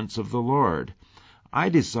judgments of the Lord. I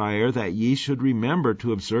desire that ye should remember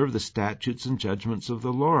to observe the statutes and judgments of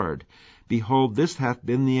the Lord. Behold, this hath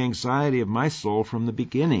been the anxiety of my soul from the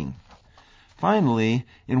beginning. Finally,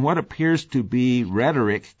 in what appears to be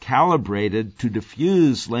rhetoric calibrated to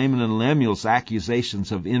diffuse Laman and Lemuel's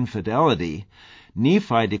accusations of infidelity,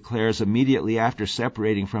 Nephi declares immediately after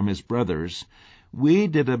separating from his brothers, "We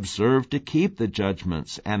did observe to keep the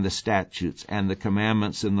judgments and the statutes and the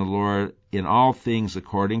commandments in the Lord in all things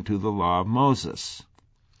according to the law of Moses."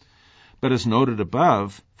 But as noted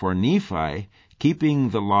above, for Nephi, keeping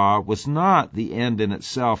the law was not the end in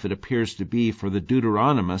itself it appears to be for the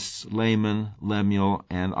Deuteronomists Laman, Lemuel,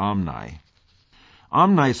 and Omni.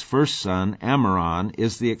 Omni's first son, Amram,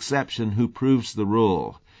 is the exception who proves the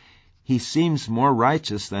rule. He seems more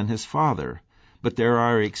righteous than his father, but there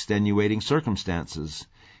are extenuating circumstances.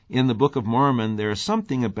 In the Book of Mormon, there is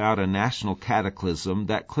something about a national cataclysm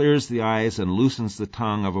that clears the eyes and loosens the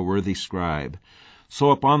tongue of a worthy scribe.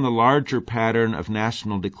 So upon the larger pattern of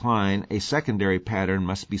national decline, a secondary pattern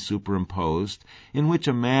must be superimposed, in which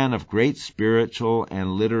a man of great spiritual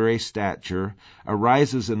and literary stature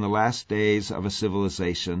arises in the last days of a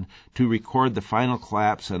civilization to record the final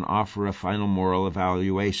collapse and offer a final moral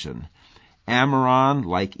evaluation. Amram,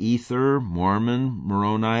 like Ether, Mormon,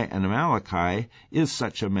 Moroni, and Amaleki, is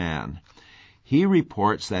such a man. He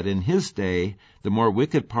reports that in his day the more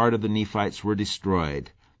wicked part of the Nephites were destroyed,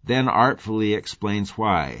 then artfully explains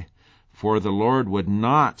why. For the Lord would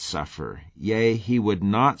not suffer, yea, he would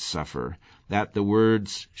not suffer, that the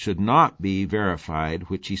words should not be verified,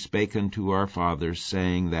 which he spake unto our fathers,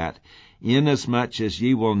 saying that, Inasmuch as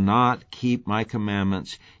ye will not keep my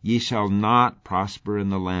commandments, ye shall not prosper in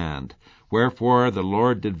the land. Wherefore the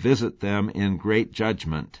Lord did visit them in great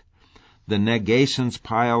judgment. The negations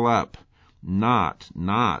pile up, not,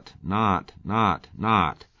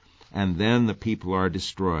 and then the people are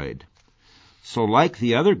destroyed. So like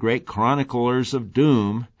the other great chroniclers of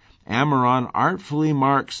doom, Ammoron artfully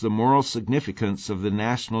marks the moral significance of the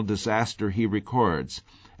national disaster he records,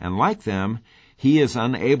 and like them, he is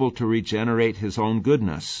unable to regenerate his own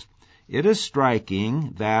goodness. It is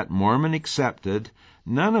striking that, Mormon accepted,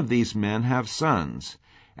 none of these men have sons.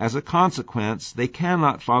 As a consequence, they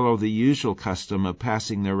cannot follow the usual custom of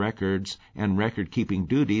passing their records and record-keeping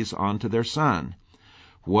duties on to their son.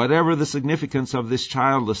 Whatever the significance of this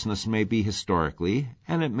childlessness may be historically,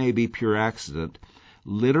 and it may be pure accident,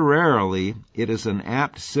 literarily it is an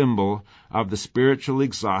apt symbol of the spiritual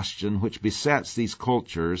exhaustion which besets these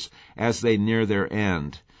cultures as they near their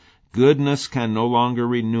end. Goodness can no longer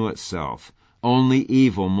renew itself. Only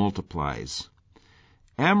evil multiplies.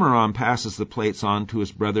 Ammoron passes the plates on to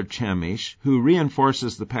his brother Chemish, who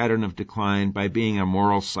reinforces the pattern of decline by being a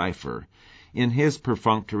moral cipher. In his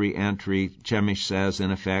perfunctory entry, Chemish says,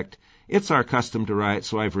 in effect, "It's our custom to write,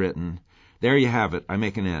 so I've written. There you have it, I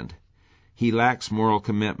make an end." He lacks moral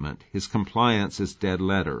commitment. His compliance is dead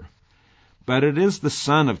letter. But it is the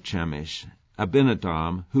son of Chemish,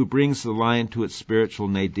 Abinadom, who brings the line to its spiritual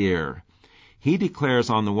nadir. He declares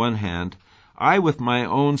on the one hand, "I with my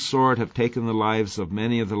own sword have taken the lives of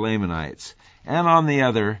many of the Lamanites," and on the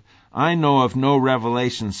other, "I know of no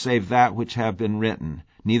revelation save that which have been written,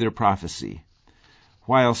 neither prophecy."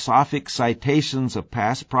 While Sophic citations of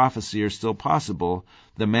past prophecy are still possible,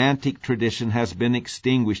 the Mantic tradition has been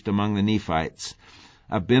extinguished among the Nephites.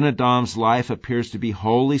 Abinadom's life appears to be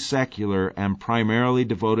wholly secular and primarily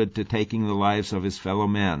devoted to taking the lives of his fellow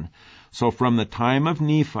men. So from the time of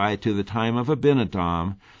Nephi to the time of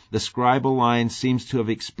Abinadom, the scribal line seems to have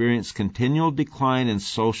experienced continual decline in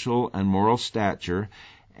social and moral stature,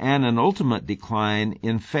 and an ultimate decline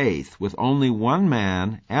in faith, with only one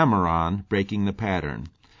man, Ammoron, breaking the pattern.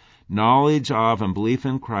 Knowledge of and belief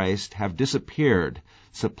in Christ have disappeared,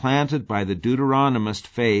 supplanted by the Deuteronomist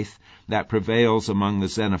faith that prevails among the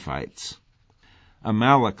Xenophites.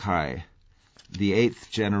 Amaleki, the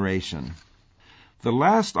 8th generation. The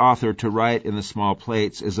last author to write in the small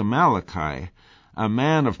plates is Amaleki, a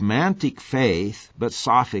man of Mantic faith but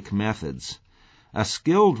Sophic methods. A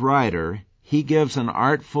skilled writer, he gives an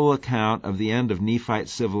artful account of the end of Nephite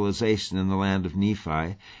civilization in the land of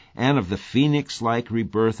Nephi, and of the phoenix-like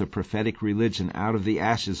rebirth of prophetic religion out of the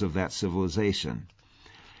ashes of that civilization.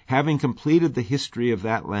 Having completed the history of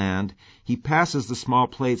that land, he passes the small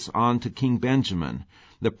plates on to King Benjamin,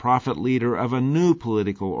 the prophet leader of a new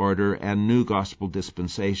political order and new gospel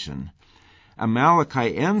dispensation.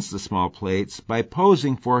 Amaleki ends the small plates by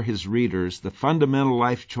posing for his readers the fundamental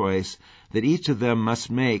life choice that each of them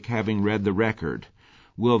must make having read the record.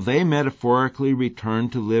 Will they metaphorically return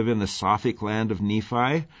to live in the Sophic land of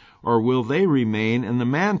Nephi, or will they remain in the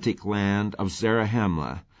Mantic land of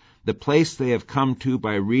Zarahemla, the place they have come to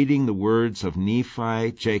by reading the words of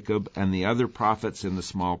Nephi, Jacob, and the other prophets in the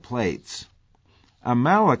small plates?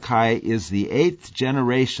 Amaleki is the 8th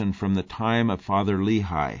generation from the time of Father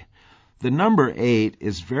Lehi. The number 8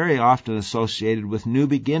 is very often associated with new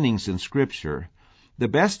beginnings in Scripture. The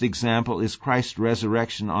best example is Christ's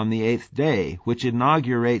resurrection on the 8th day, which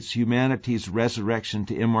inaugurates humanity's resurrection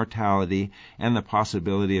to immortality and the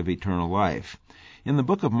possibility of eternal life. In the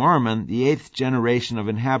Book of Mormon, the 8th generation of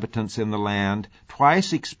inhabitants in the land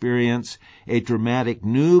twice experience a dramatic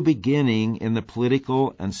new beginning in the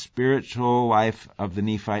political and spiritual life of the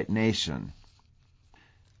Nephite nation.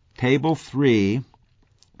 Table 3,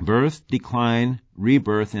 Birth, Decline,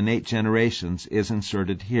 Rebirth in 8 generations, is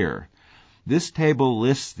inserted here. This table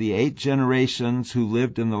lists the 8 generations who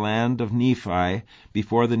lived in the land of Nephi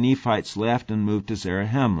before the Nephites left and moved to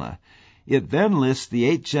Zarahemla. It then lists the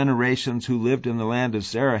 8 generations who lived in the land of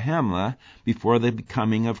Zarahemla before the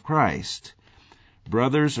becoming of Christ.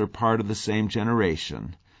 Brothers are part of the same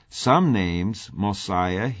generation. Some names,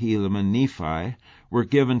 Mosiah, Helam, and Nephi, were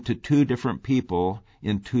given to 2 different people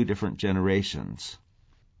in 2 different generations.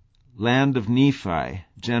 Land of Nephi,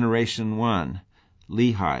 Generation 1,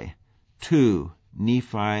 Lehi. 2,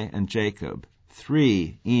 Nephi and Jacob.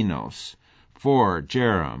 3, Enos. 4,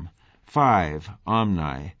 Jarom. 5,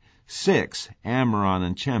 Omni. 6, Ammoron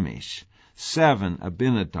and Chemish. 7,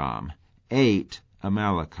 Abinadom. 8,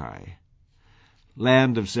 Amaleki.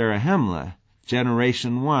 Land of Zarahemla,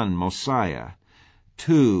 Generation 1, Mosiah.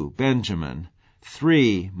 2, Benjamin.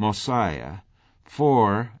 3. Mosiah,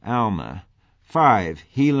 4. Alma, 5.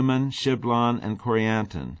 Helaman, Shiblon, and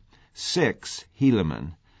Corianton, 6.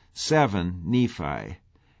 Helaman, 7. Nephi,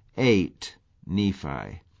 8.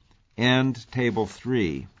 Nephi. End Table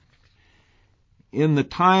 3. In the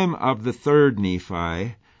time of the third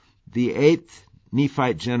Nephi, the 8th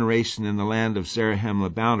Nephite generation in the land of Zarahemla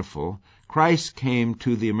Bountiful, Christ came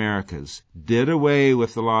to the Americas, did away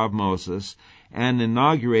with the law of Moses, and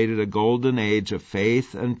inaugurated a golden age of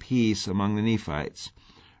faith and peace among the Nephites.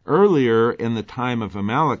 Earlier, in the time of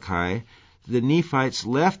Amaleki, the Nephites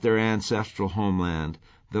left their ancestral homeland,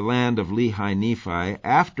 the land of Lehi Nephi,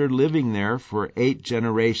 after living there for 8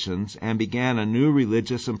 generations, and began a new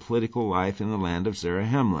religious and political life in the land of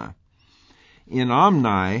Zarahemla. In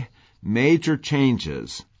Omni, major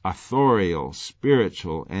changes, authorial,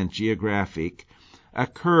 spiritual, and geographic,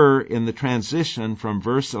 occur in the transition from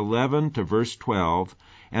verse 11 to verse 12,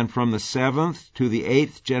 and from the 7th to the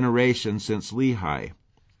 8th generation since Lehi.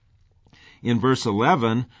 In verse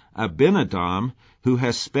 11, Abinadam, who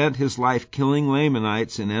has spent his life killing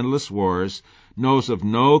Lamanites in endless wars, knows of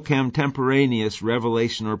no contemporaneous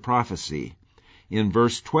revelation or prophecy. In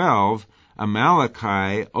verse 12,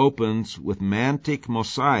 Amaleki opens with Mantic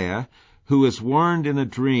Mosiah, who is warned in a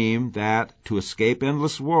dream that, to escape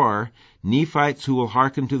endless war, Nephites who will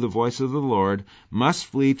hearken to the voice of the Lord must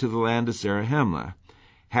flee to the land of Zarahemla.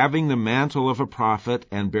 Having the mantle of a prophet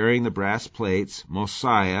and bearing the brass plates,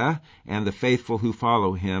 Mosiah and the faithful who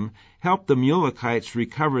follow him help the Mulekites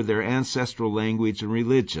recover their ancestral language and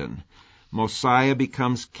religion. Mosiah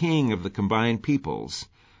becomes king of the combined peoples.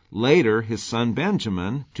 Later, his son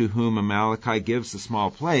Benjamin, to whom Amaleki gives the small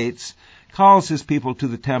plates, calls his people to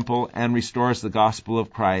the temple and restores the gospel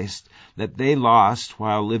of Christ that they lost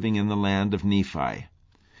while living in the land of Nephi.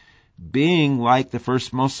 Being, like the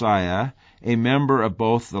first Mosiah, a member of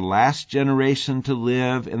both the last generation to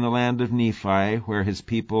live in the land of Nephi, where his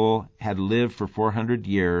people had lived for 400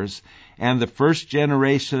 years, and the first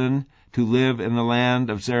generation to live in the land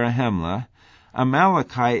of Zarahemla,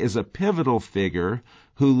 Amaleki is a pivotal figure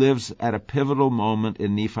who lives at a pivotal moment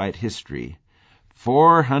in Nephite history.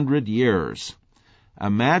 400 years.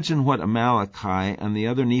 Imagine what Amaleki and the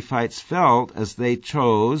other Nephites felt as they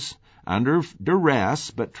chose, under duress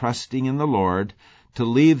but trusting in the Lord, to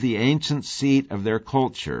leave the ancient seat of their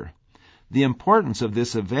culture. The importance of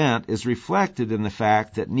this event is reflected in the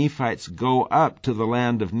fact that Nephites go up to the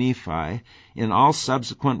land of Nephi in all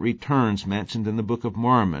subsequent returns mentioned in the Book of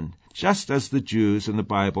Mormon, just as the Jews in the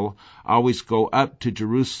Bible always go up to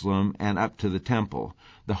Jerusalem and up to the temple,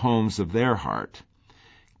 the homes of their heart.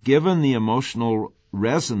 Given the emotional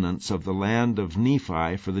resonance of the land of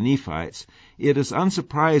Nephi for the Nephites, it is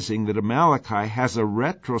unsurprising that Amaleki has a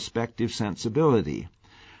retrospective sensibility.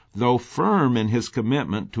 Though firm in his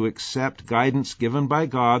commitment to accept guidance given by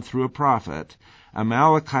God through a prophet,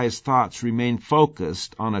 Amaleki's thoughts remain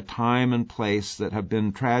focused on a time and place that have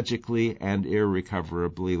been tragically and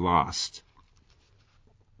irrecoverably lost.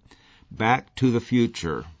 Back to the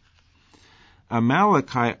future.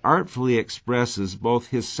 Amaleki artfully expresses both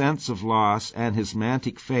his sense of loss and his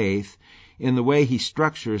mantic faith in the way he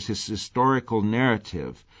structures his historical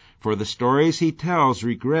narrative, for the stories he tells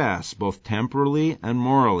regress both temporally and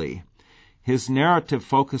morally. His narrative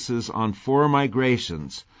focuses on 4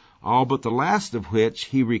 migrations, all but the last of which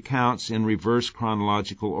he recounts in reverse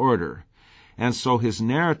chronological order. And so his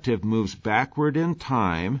narrative moves backward in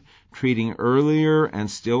time, treating earlier and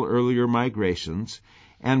still earlier migrations,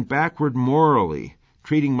 and backward morally,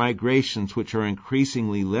 treating migrations which are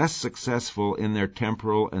increasingly less successful in their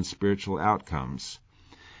temporal and spiritual outcomes.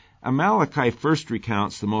 Amaleki first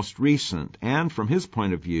recounts the most recent and, from his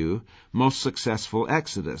point of view, most successful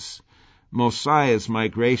exodus, Mosiah's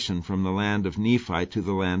migration from the land of Nephi to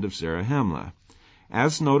the land of Zarahemla.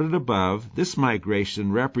 As noted above, this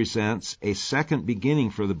migration represents a second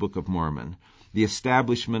beginning for the Book of Mormon, the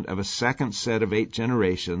establishment of a second set of 8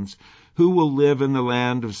 generations who will live in the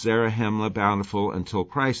land of Zarahemla Bountiful until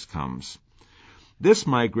Christ comes. This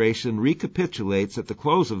migration recapitulates at the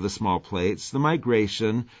close of the small plates the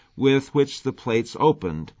migration with which the plates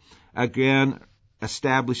opened, again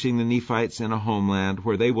establishing the Nephites in a homeland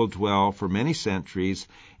where they will dwell for many centuries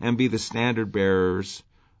and be the standard bearers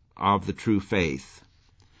of the true faith.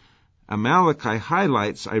 Amaleki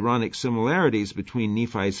highlights ironic similarities between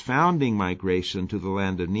Nephi's founding migration to the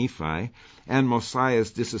land of Nephi and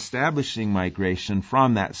Mosiah's disestablishing migration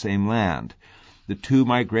from that same land. The 2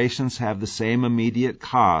 migrations have the same immediate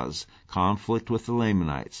cause, conflict with the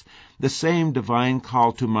Lamanites, the same divine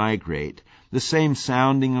call to migrate, the same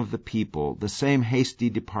sounding of the people, the same hasty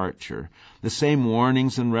departure, the same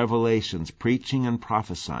warnings and revelations, preaching and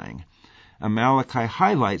prophesying. Malachi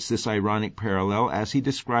highlights this ironic parallel as he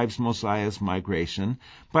describes Mosiah's migration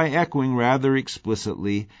by echoing rather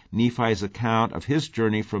explicitly Nephi's account of his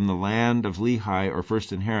journey from the land of Lehi, or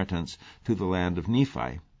first inheritance, to the land of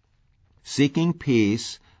Nephi. Seeking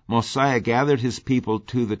peace, Mosiah gathered his people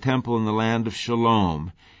to the temple in the land of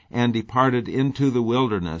Shalom and departed into the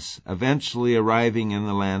wilderness, eventually arriving in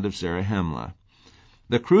the land of Zarahemla.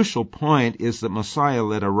 The crucial point is that Mosiah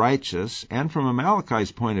led a righteous, and from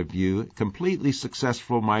Amaleki's point of view, completely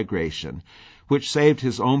successful migration, which saved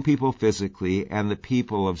his own people physically and the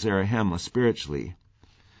people of Zarahemla spiritually.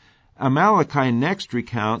 Amaleki next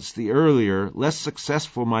recounts the earlier, less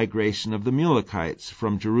successful migration of the Mulekites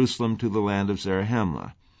from Jerusalem to the land of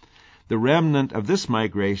Zarahemla. The remnant of this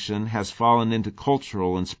migration has fallen into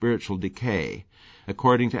cultural and spiritual decay.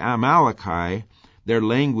 According to Amaleki, their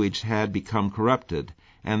language had become corrupted,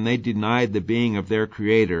 and they denied the being of their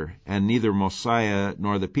Creator, and neither Mosiah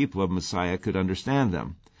nor the people of Mosiah could understand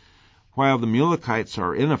them. While the Mulekites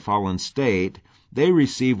are in a fallen state, they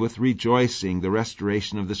receive with rejoicing the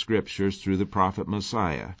restoration of the Scriptures through the prophet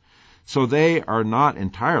Mosiah. So they are not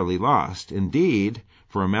entirely lost. Indeed,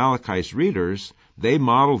 for Amaleki's readers, they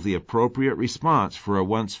model the appropriate response for a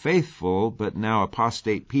once faithful but now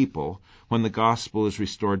apostate people when the gospel is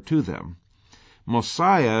restored to them.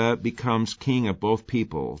 Mosiah becomes king of both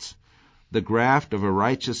peoples. The graft of a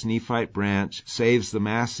righteous Nephite branch saves the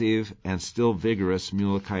massive and still vigorous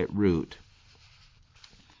Mulekite root.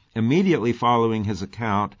 Immediately following his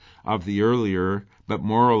account of the earlier but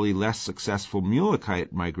morally less successful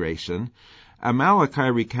Mulekite migration,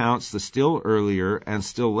 Amaleki recounts the still earlier and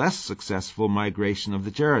still less successful migration of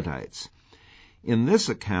the Jaredites. In this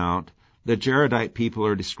account, the Jaredite people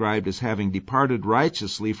are described as having departed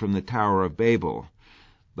righteously from the Tower of Babel,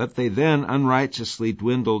 but they then unrighteously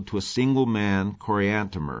dwindled to a single man,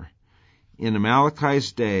 Coriantumr. In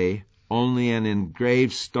Amaleki's day, only an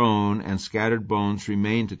engraved stone and scattered bones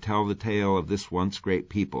remain to tell the tale of this once great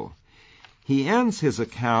people. He ends his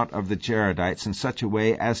account of the Jaredites in such a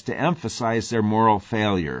way as to emphasize their moral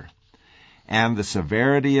failure. And the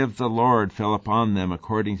severity of the Lord fell upon them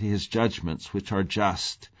according to his judgments, which are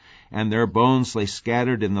just, and their bones lay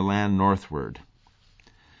scattered in the land northward.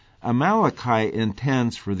 Amaleki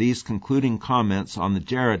intends for these concluding comments on the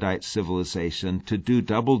Jaredite civilization to do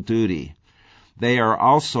double duty. They are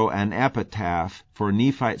also an epitaph for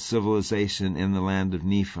Nephite civilization in the land of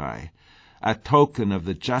Nephi, a token of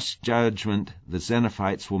the just judgment the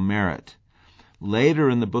Xenophites will merit. Later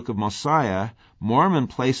in the book of Mosiah, Mormon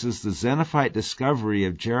places the Xenophite discovery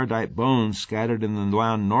of Jaredite bones scattered in the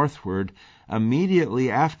land northward immediately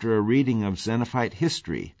after a reading of Xenophite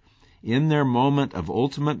history. In their moment of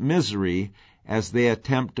ultimate misery, as they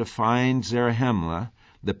attempt to find Zarahemla,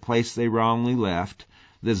 the place they wrongly left,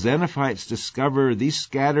 the Xenophites discover these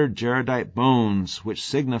scattered Jaredite bones, which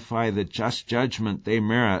signify the just judgment they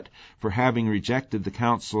merit for having rejected the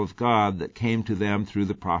counsel of God that came to them through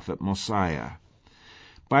the prophet Mosiah.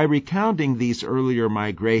 By recounting these earlier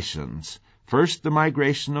migrations, first the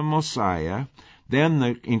migration of Mosiah, then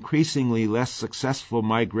the increasingly less successful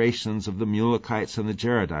migrations of the Mulekites and the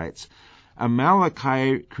Jaredites,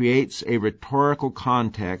 Amaleki creates a rhetorical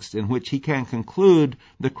context in which he can conclude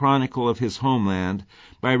the chronicle of his homeland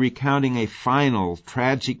by recounting a final,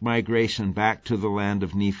 tragic migration back to the land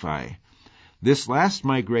of Nephi. This last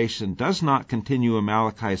migration does not continue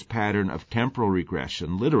Amaleki's pattern of temporal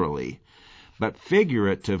regression, literally, but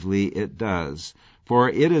figuratively it does, for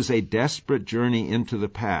it is a desperate journey into the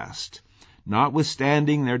past.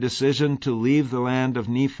 Notwithstanding their decision to leave the land of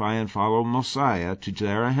Nephi and follow Mosiah to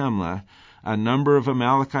Zarahemla, a number of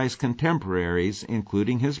Amaleki's contemporaries,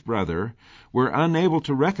 including his brother, were unable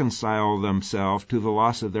to reconcile themselves to the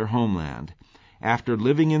loss of their homeland. After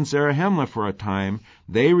living in Zarahemla for a time,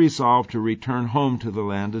 they resolved to return home to the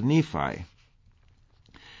land of Nephi.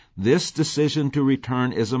 This decision to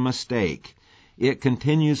return is a mistake. It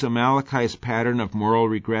continues Amaleki's pattern of moral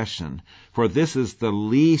regression, for this is the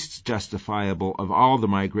least justifiable of all the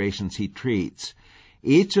migrations he treats.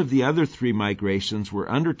 Each of the other three migrations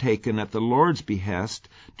were undertaken at the Lord's behest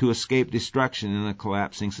to escape destruction in a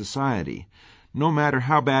collapsing society. No matter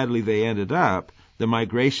how badly they ended up, the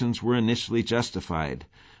migrations were initially justified.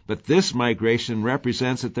 But this migration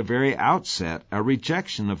represents at the very outset a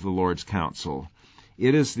rejection of the Lord's counsel.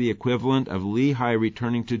 It is the equivalent of Lehi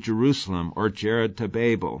returning to Jerusalem or Jared to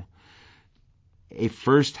Babel. A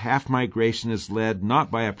first half migration is led not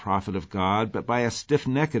by a prophet of God, but by a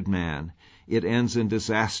stiff-necked man. It ends in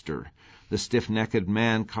disaster. The stiff-necked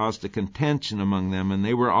man caused a contention among them, and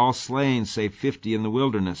they were all slain, save 50 in the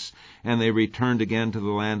wilderness, and they returned again to the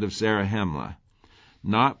land of Zarahemla.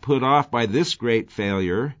 Not put off by this great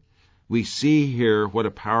failure, We see here what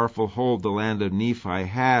a powerful hold the land of Nephi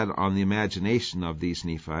had on the imagination of these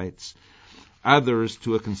Nephites. Others,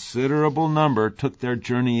 to a considerable number, took their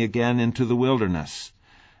journey again into the wilderness.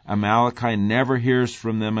 Amalekite never hears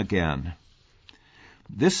from them again.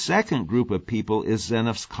 This second group of people is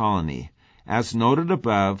Zeniff's colony. As noted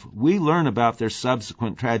above, we learn about their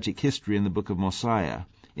subsequent tragic history in the book of Josiah.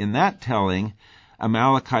 In that telling,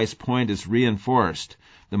 Amalekite's point is reinforced.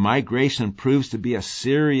 The migration proves to be a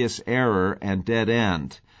serious error and dead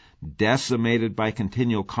end. Decimated by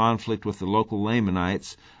continual conflict with the local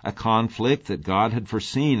Lamanites, a conflict that God had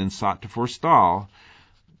foreseen and sought to forestall,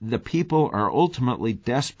 the people are ultimately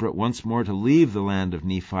desperate once more to leave the land of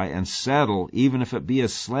Nephi and settle, even if it be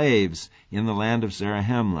as slaves, in the land of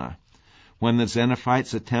Zarahemla. When the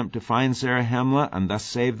Zeniphites attempt to find Zarahemla and thus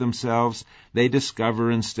save themselves, they discover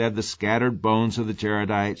instead the scattered bones of the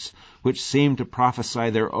Jaredites, which seem to prophesy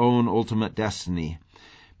their own ultimate destiny.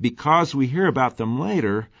 Because we hear about them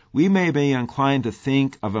later, we may be inclined to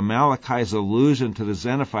think of Amalekite's allusion to the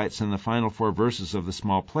Zeniphites in the final 4 verses of the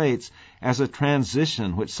small plates as a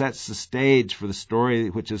transition which sets the stage for the story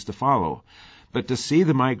which is to follow. But to see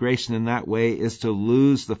the migration in that way is to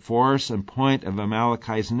lose the force and point of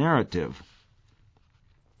Amalekite's narrative.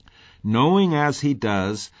 Knowing as he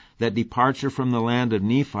does that departure from the land of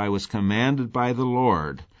Nephi was commanded by the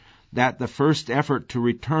Lord, that the first effort to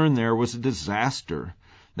return there was a disaster,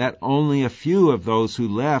 that only a few of those who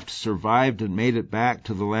left survived and made it back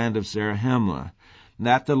to the land of Zarahemla,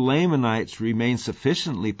 that the Lamanites remained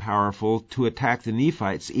sufficiently powerful to attack the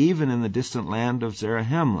Nephites even in the distant land of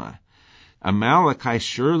Zarahemla, Amalekite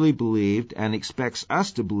surely believed and expects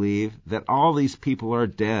us to believe that all these people are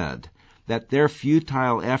dead, that their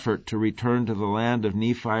futile effort to return to the land of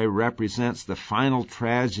Nephi represents the final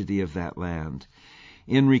tragedy of that land.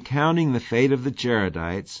 In recounting the fate of the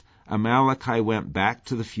Jaredites, Amalekite went back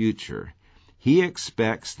to the future. He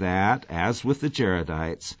expects that, as with the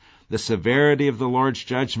Jaredites, the severity of the Lord's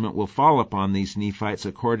judgment will fall upon these Nephites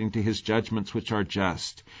according to his judgments which are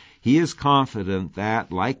just. He is confident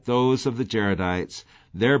that, like those of the Jaredites,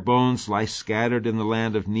 their bones lie scattered in the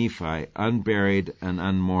land of Nephi, unburied and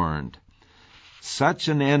unmourned. Such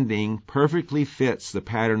an ending perfectly fits the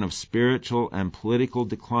pattern of spiritual and political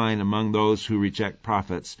decline among those who reject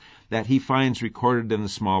prophets that he finds recorded in the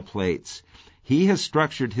small plates. He has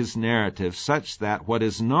structured his narrative such that what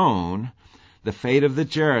is known, the fate of the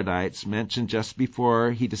Jaredites, mentioned just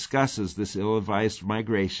before he discusses this ill-advised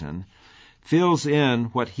migration, fills in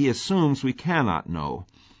what he assumes we cannot know,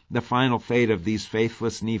 the final fate of these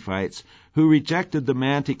faithless Nephites who rejected the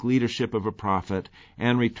mantic leadership of a prophet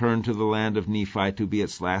and returned to the land of Nephi to be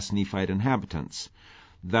its last Nephite inhabitants.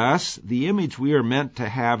 Thus, the image we are meant to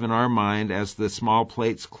have in our mind as the small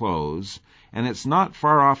plates close, and it's not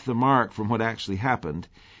far off the mark from what actually happened,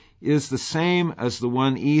 is the same as the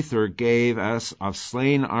one Ether gave us of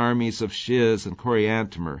slain armies of Shiz and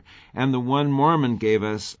Coriantumr, and the one Mormon gave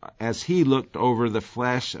us as he looked over the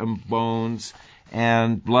flesh and bones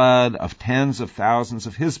and blood of tens of thousands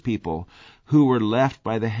of his people who were left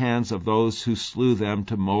by the hands of those who slew them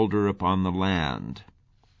to molder upon the land.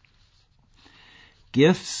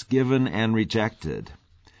 Gifts given and rejected.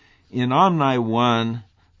 In Omni 1,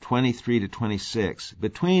 23-26,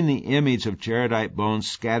 between the image of Jaredite bones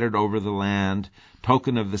scattered over the land,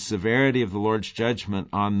 token of the severity of the Lord's judgment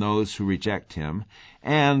on those who reject him,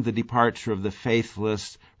 and the departure of the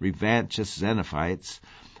faithless, revanchous Zeniphites,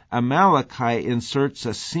 Amalekite inserts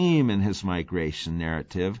a seam in his migration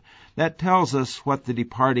narrative that tells us what the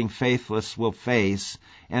departing faithless will face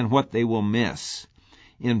and what they will miss.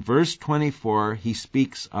 In verse 24, he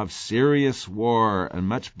speaks of serious war and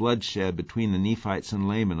much bloodshed between the Nephites and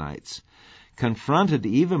Lamanites. Confronted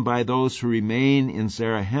even by those who remain in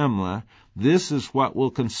Zarahemla, this is what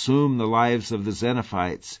will consume the lives of the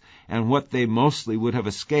Zeniphites, and what they mostly would have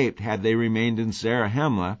escaped had they remained in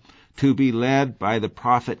Zarahemla, to be led by the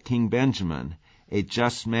prophet King Benjamin, a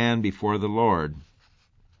just man before the Lord.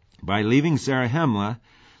 By leaving Zarahemla,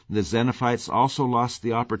 the Zeniphites also lost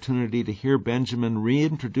the opportunity to hear Benjamin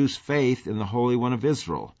reintroduce faith in the Holy One of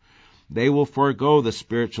Israel. They will forego the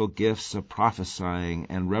spiritual gifts of prophesying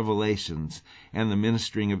and revelations and the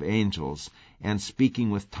ministering of angels and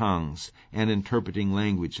speaking with tongues and interpreting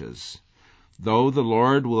languages. Though the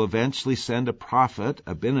Lord will eventually send a prophet,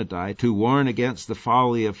 Abinadi, to warn against the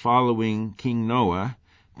folly of following King Noah,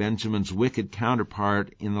 Benjamin's wicked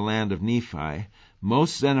counterpart in the land of Nephi,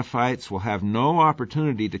 most Zeniphites will have no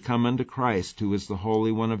opportunity to come unto Christ, who is the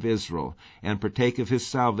Holy One of Israel, and partake of his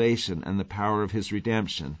salvation and the power of his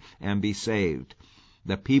redemption, and be saved.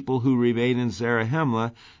 The people who remain in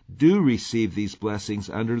Zarahemla do receive these blessings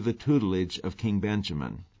under the tutelage of King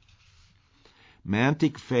Benjamin.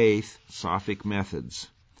 Mantic Faith, Sophic Methods.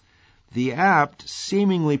 The apt,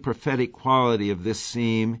 seemingly prophetic quality of this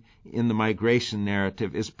theme in the migration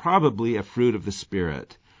narrative is probably a fruit of the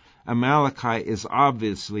Spirit. Amaleki is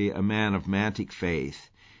obviously a man of mantic faith.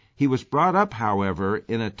 He was brought up, however,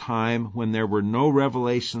 in a time when there were no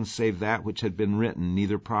revelations save that which had been written,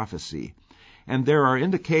 neither prophecy. And there are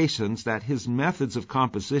indications that his methods of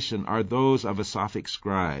composition are those of a Sophic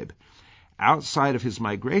scribe. Outside of his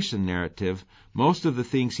migration narrative, most of the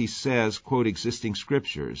things he says quote existing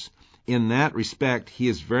scriptures. In that respect, he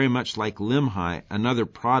is very much like Limhi, another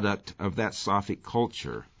product of that Sophic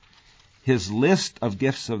culture. His list of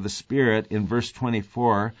gifts of the Spirit in verse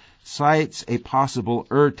 24 cites a possible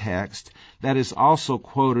text that is also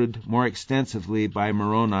quoted more extensively by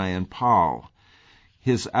Moroni and Paul.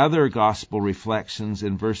 His other gospel reflections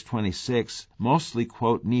in verse 26 mostly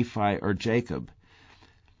quote Nephi or Jacob.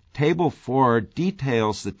 Table 4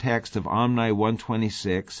 details the text of Omni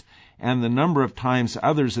 126 and the number of times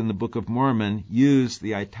others in the Book of Mormon use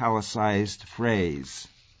the italicized phrase.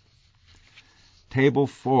 Table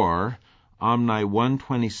 4, Omni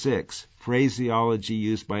 126, phraseology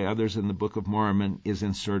used by others in the Book of Mormon is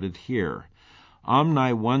inserted here.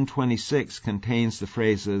 Omni 126 contains the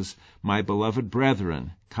phrases, "My beloved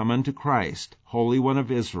brethren, come unto Christ, Holy One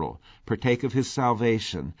of Israel, partake of his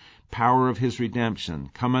salvation, power of his redemption,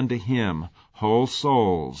 come unto him, whole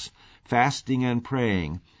souls, fasting and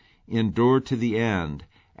praying, endure to the end,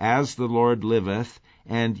 as the Lord liveth,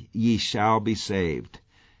 and ye shall be saved."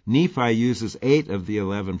 Nephi uses 8 of the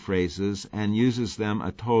 11 phrases and uses them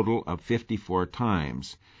a total of 54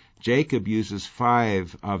 times. Jacob uses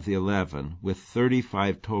 5 of the 11, with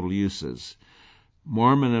 35 total uses.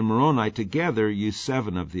 Mormon and Moroni together use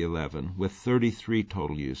 7 of the 11, with 33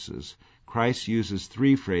 total uses. Christ uses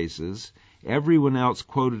 3 phrases. Everyone else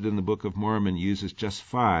quoted in the Book of Mormon uses just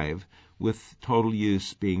 5, with total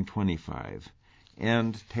use being 25.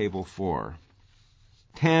 End Table 4.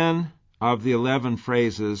 10 of the 11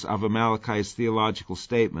 phrases of Amaleki's theological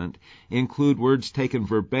statement include words taken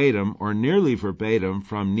verbatim or nearly verbatim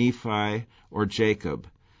from Nephi or Jacob.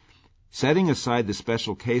 Setting aside the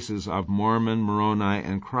special cases of Mormon, Moroni,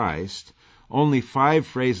 and Christ, only 5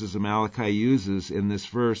 phrases Amaleki uses in this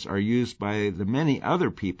verse are used by the many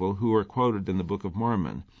other people who are quoted in the Book of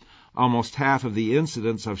Mormon. Almost half of the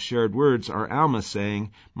incidents of shared words are Alma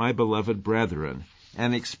saying, "My beloved brethren,"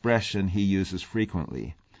 an expression he uses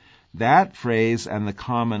frequently. That phrase and the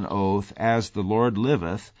common oath, "as the Lord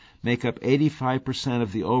liveth," make up 85%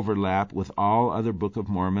 of the overlap with all other Book of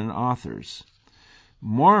Mormon authors.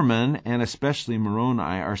 Mormon, and especially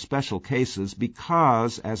Moroni, are special cases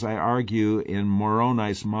because, as I argue in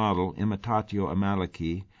Moroni's model, Imitatio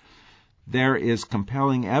Amaleki, there is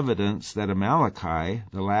compelling evidence that Amaleki,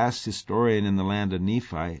 the last historian in the land of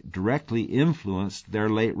Nephi, directly influenced their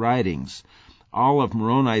late writings. All of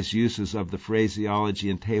Moroni's uses of the phraseology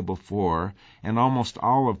in Table 4 and almost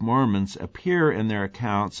all of Mormon's appear in their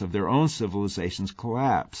accounts of their own civilization's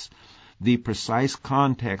collapse, the precise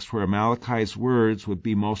context where Amaleki's words would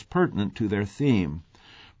be most pertinent to their theme.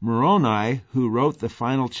 Moroni, who wrote the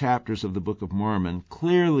final chapters of the Book of Mormon,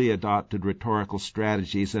 clearly adopted rhetorical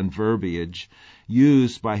strategies and verbiage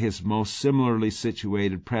used by his most similarly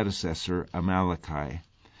situated predecessor, Amaleki.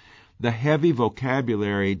 The heavy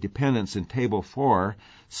vocabulary dependence in Table 4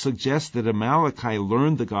 suggests that Amaleki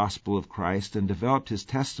learned the gospel of Christ and developed his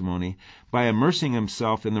testimony by immersing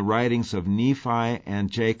himself in the writings of Nephi and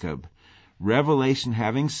Jacob. Revelation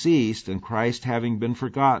having ceased and Christ having been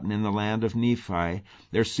forgotten in the land of Nephi,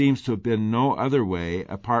 there seems to have been no other way,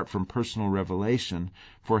 apart from personal revelation,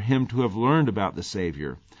 for him to have learned about the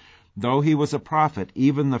Savior. Though he was a prophet,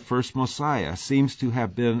 even the first Messiah seems to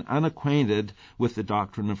have been unacquainted with the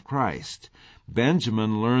doctrine of Christ.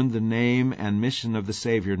 Benjamin learned the name and mission of the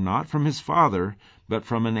Savior not from his father, but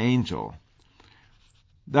from an angel.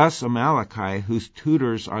 Thus Amaleki, whose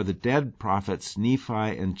tutors are the dead prophets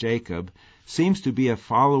Nephi and Jacob, seems to be a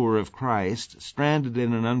follower of Christ, stranded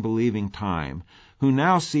in an unbelieving time, who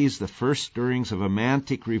now sees the first stirrings of a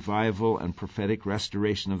mantic revival and prophetic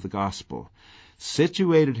restoration of the gospel.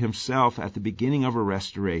 Situated himself at the beginning of a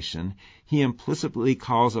restoration, he implicitly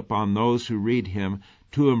calls upon those who read him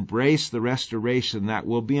to embrace the restoration that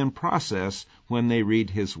will be in process when they read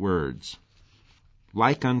his words.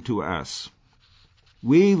 Like unto us.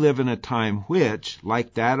 We live in a time which,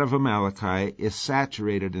 like that of Amaleki, is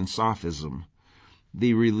saturated in sophism.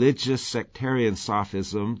 The religious sectarian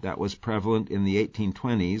sophism that was prevalent in the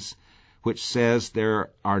 1820s, which says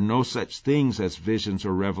there are no such things as visions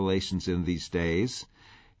or revelations in these days,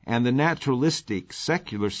 and the naturalistic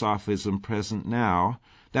secular sophism present now,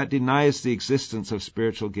 that denies the existence of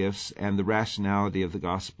spiritual gifts and the rationality of the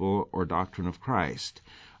gospel or doctrine of Christ,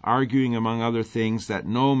 arguing, among other things, that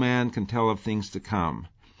no man can tell of things to come.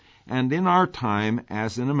 And in our time,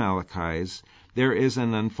 as in Amaleki's, there is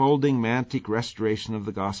an unfolding mantic restoration of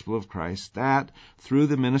the gospel of Christ that, through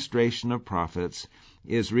the ministration of prophets,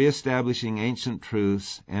 is reestablishing ancient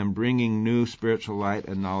truths and bringing new spiritual light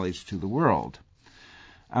and knowledge to the world.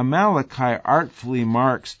 Amaleki artfully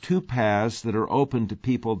marks two paths that are open to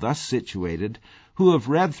people thus situated who have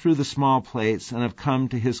read through the small plates and have come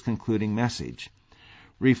to his concluding message.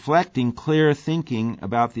 Reflecting clear thinking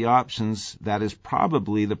about the options that is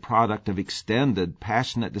probably the product of extended,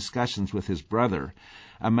 passionate discussions with his brother,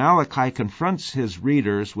 Amaleki confronts his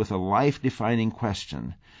readers with a life-defining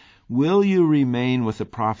question. Will you remain with the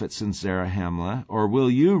prophets in Zarahemla, or will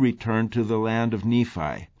you return to the land of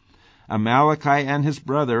Nephi? Amaleki and his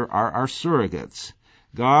brother are our surrogates.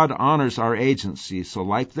 God honors our agency, so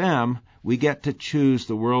like them, we get to choose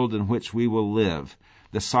the world in which we will live,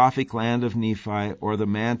 the Sophic land of Nephi or the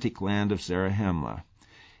Mantic land of Zarahemla.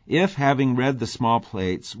 If, having read the small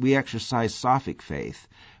plates, we exercise Sophic faith,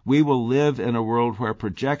 we will live in a world where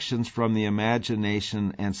projections from the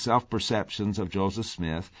imagination and self-perceptions of Joseph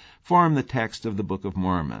Smith form the text of the Book of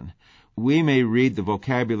Mormon. We may read the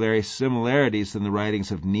vocabulary similarities in the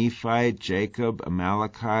writings of Nephi, Jacob,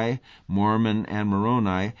 Amaleki, Mormon, and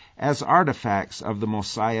Moroni as artifacts of the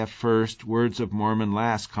Mosiah first, Words of Mormon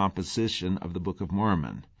last composition of the Book of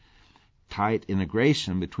Mormon. Tight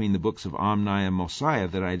integration between the books of Omni and Mosiah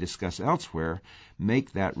that I discuss elsewhere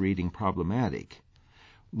make that reading problematic.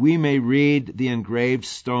 We may read the engraved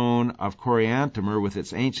stone of Coriantumr with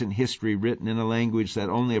its ancient history written in a language that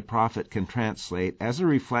only a prophet can translate as a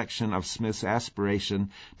reflection of Smith's aspiration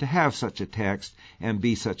to have such a text and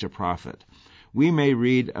be such a prophet. We may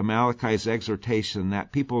read Amaleki's exhortation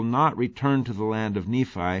that people not return to the land of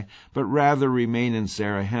Nephi, but rather remain in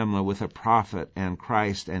Zarahemla with a prophet and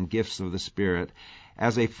Christ and gifts of the Spirit,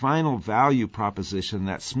 as a final value proposition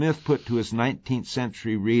that Smith put to his 19th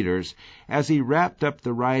century readers as he wrapped up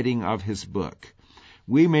the writing of his book.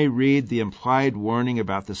 We may read the implied warning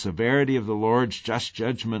about the severity of the Lord's just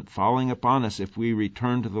judgment falling upon us if we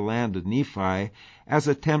return to the land of Nephi as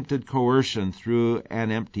attempted coercion through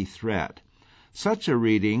an empty threat. Such a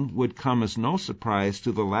reading would come as no surprise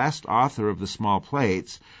to the last author of the small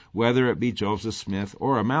plates, whether it be Joseph Smith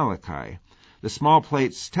or Amaleki. The small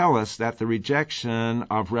plates tell us that the rejection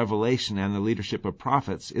of revelation and the leadership of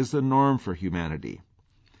prophets is the norm for humanity.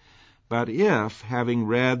 But if, having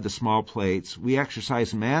read the small plates, we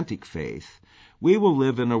exercise mantic faith, we will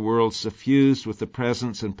live in a world suffused with the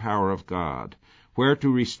presence and power of God, where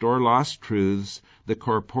to restore lost truths, the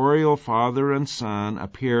corporeal Father and Son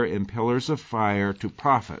appear in pillars of fire to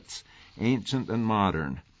prophets, ancient and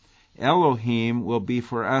modern. Elohim will be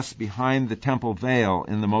for us behind the temple veil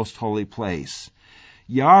in the most holy place.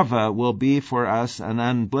 Yahweh will be for us an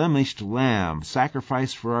unblemished lamb,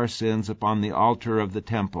 sacrificed for our sins upon the altar of the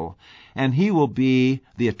temple, and he will be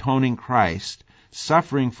the atoning Christ,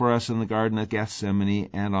 suffering for us in the Garden of Gethsemane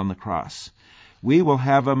and on the cross. We will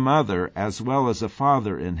have a mother as well as a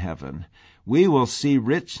father in heaven. We will see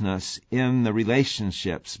richness in the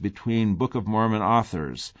relationships between Book of Mormon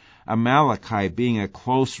authors, Amaleki being a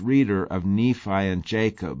close reader of Nephi and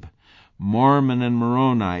Jacob, Mormon and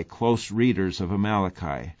Moroni close readers of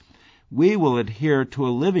Amaleki. We will adhere to a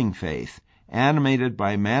living faith, animated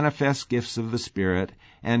by manifest gifts of the Spirit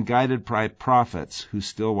and guided by prophets who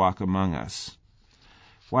still walk among us.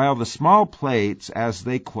 While the small plates, as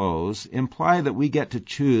they close, imply that we get to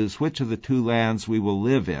choose which of the two lands we will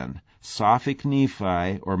live in, Sophic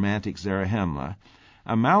Nephi or Mantic Zarahemla,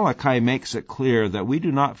 Amaleki makes it clear that we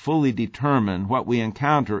do not fully determine what we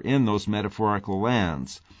encounter in those metaphorical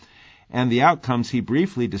lands, and the outcomes he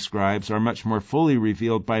briefly describes are much more fully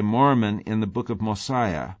revealed by Mormon in the Book of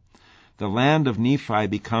Mosiah. The land of Nephi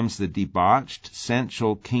becomes the debauched,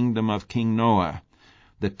 sensual kingdom of King Noah.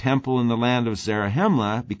 The temple in the land of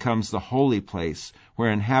Zarahemla becomes the holy place,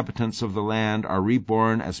 where inhabitants of the land are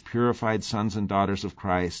reborn as purified sons and daughters of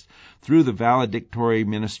Christ through the valedictory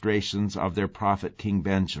ministrations of their prophet King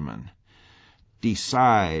Benjamin.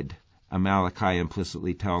 Decide, Amaleki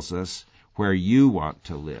implicitly tells us, where you want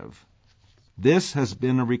to live. This has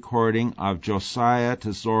been a recording of Josiah to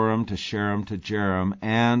Zoram to Sherem to Jarom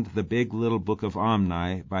and the Big Little Book of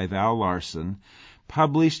Omni by Val Larson,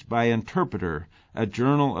 published by Interpreter, a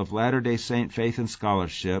Journal of Latter-day Saint Faith and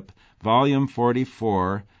Scholarship, Volume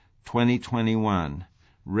 44, 2021,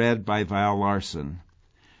 read by Val Larson.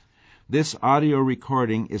 This audio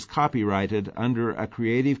recording is copyrighted under a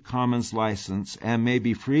Creative Commons license and may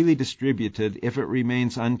be freely distributed if it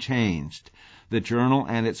remains unchanged. The journal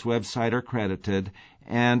and its website are credited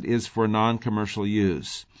and is for non-commercial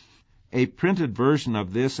use. A printed version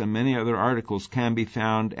of this and many other articles can be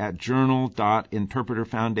found at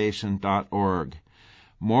journal.interpreterfoundation.org.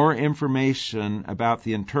 More information about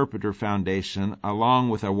the Interpreter Foundation, along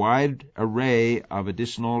with a wide array of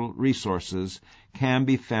additional resources, can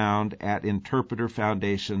be found at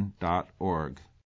interpreterfoundation.org.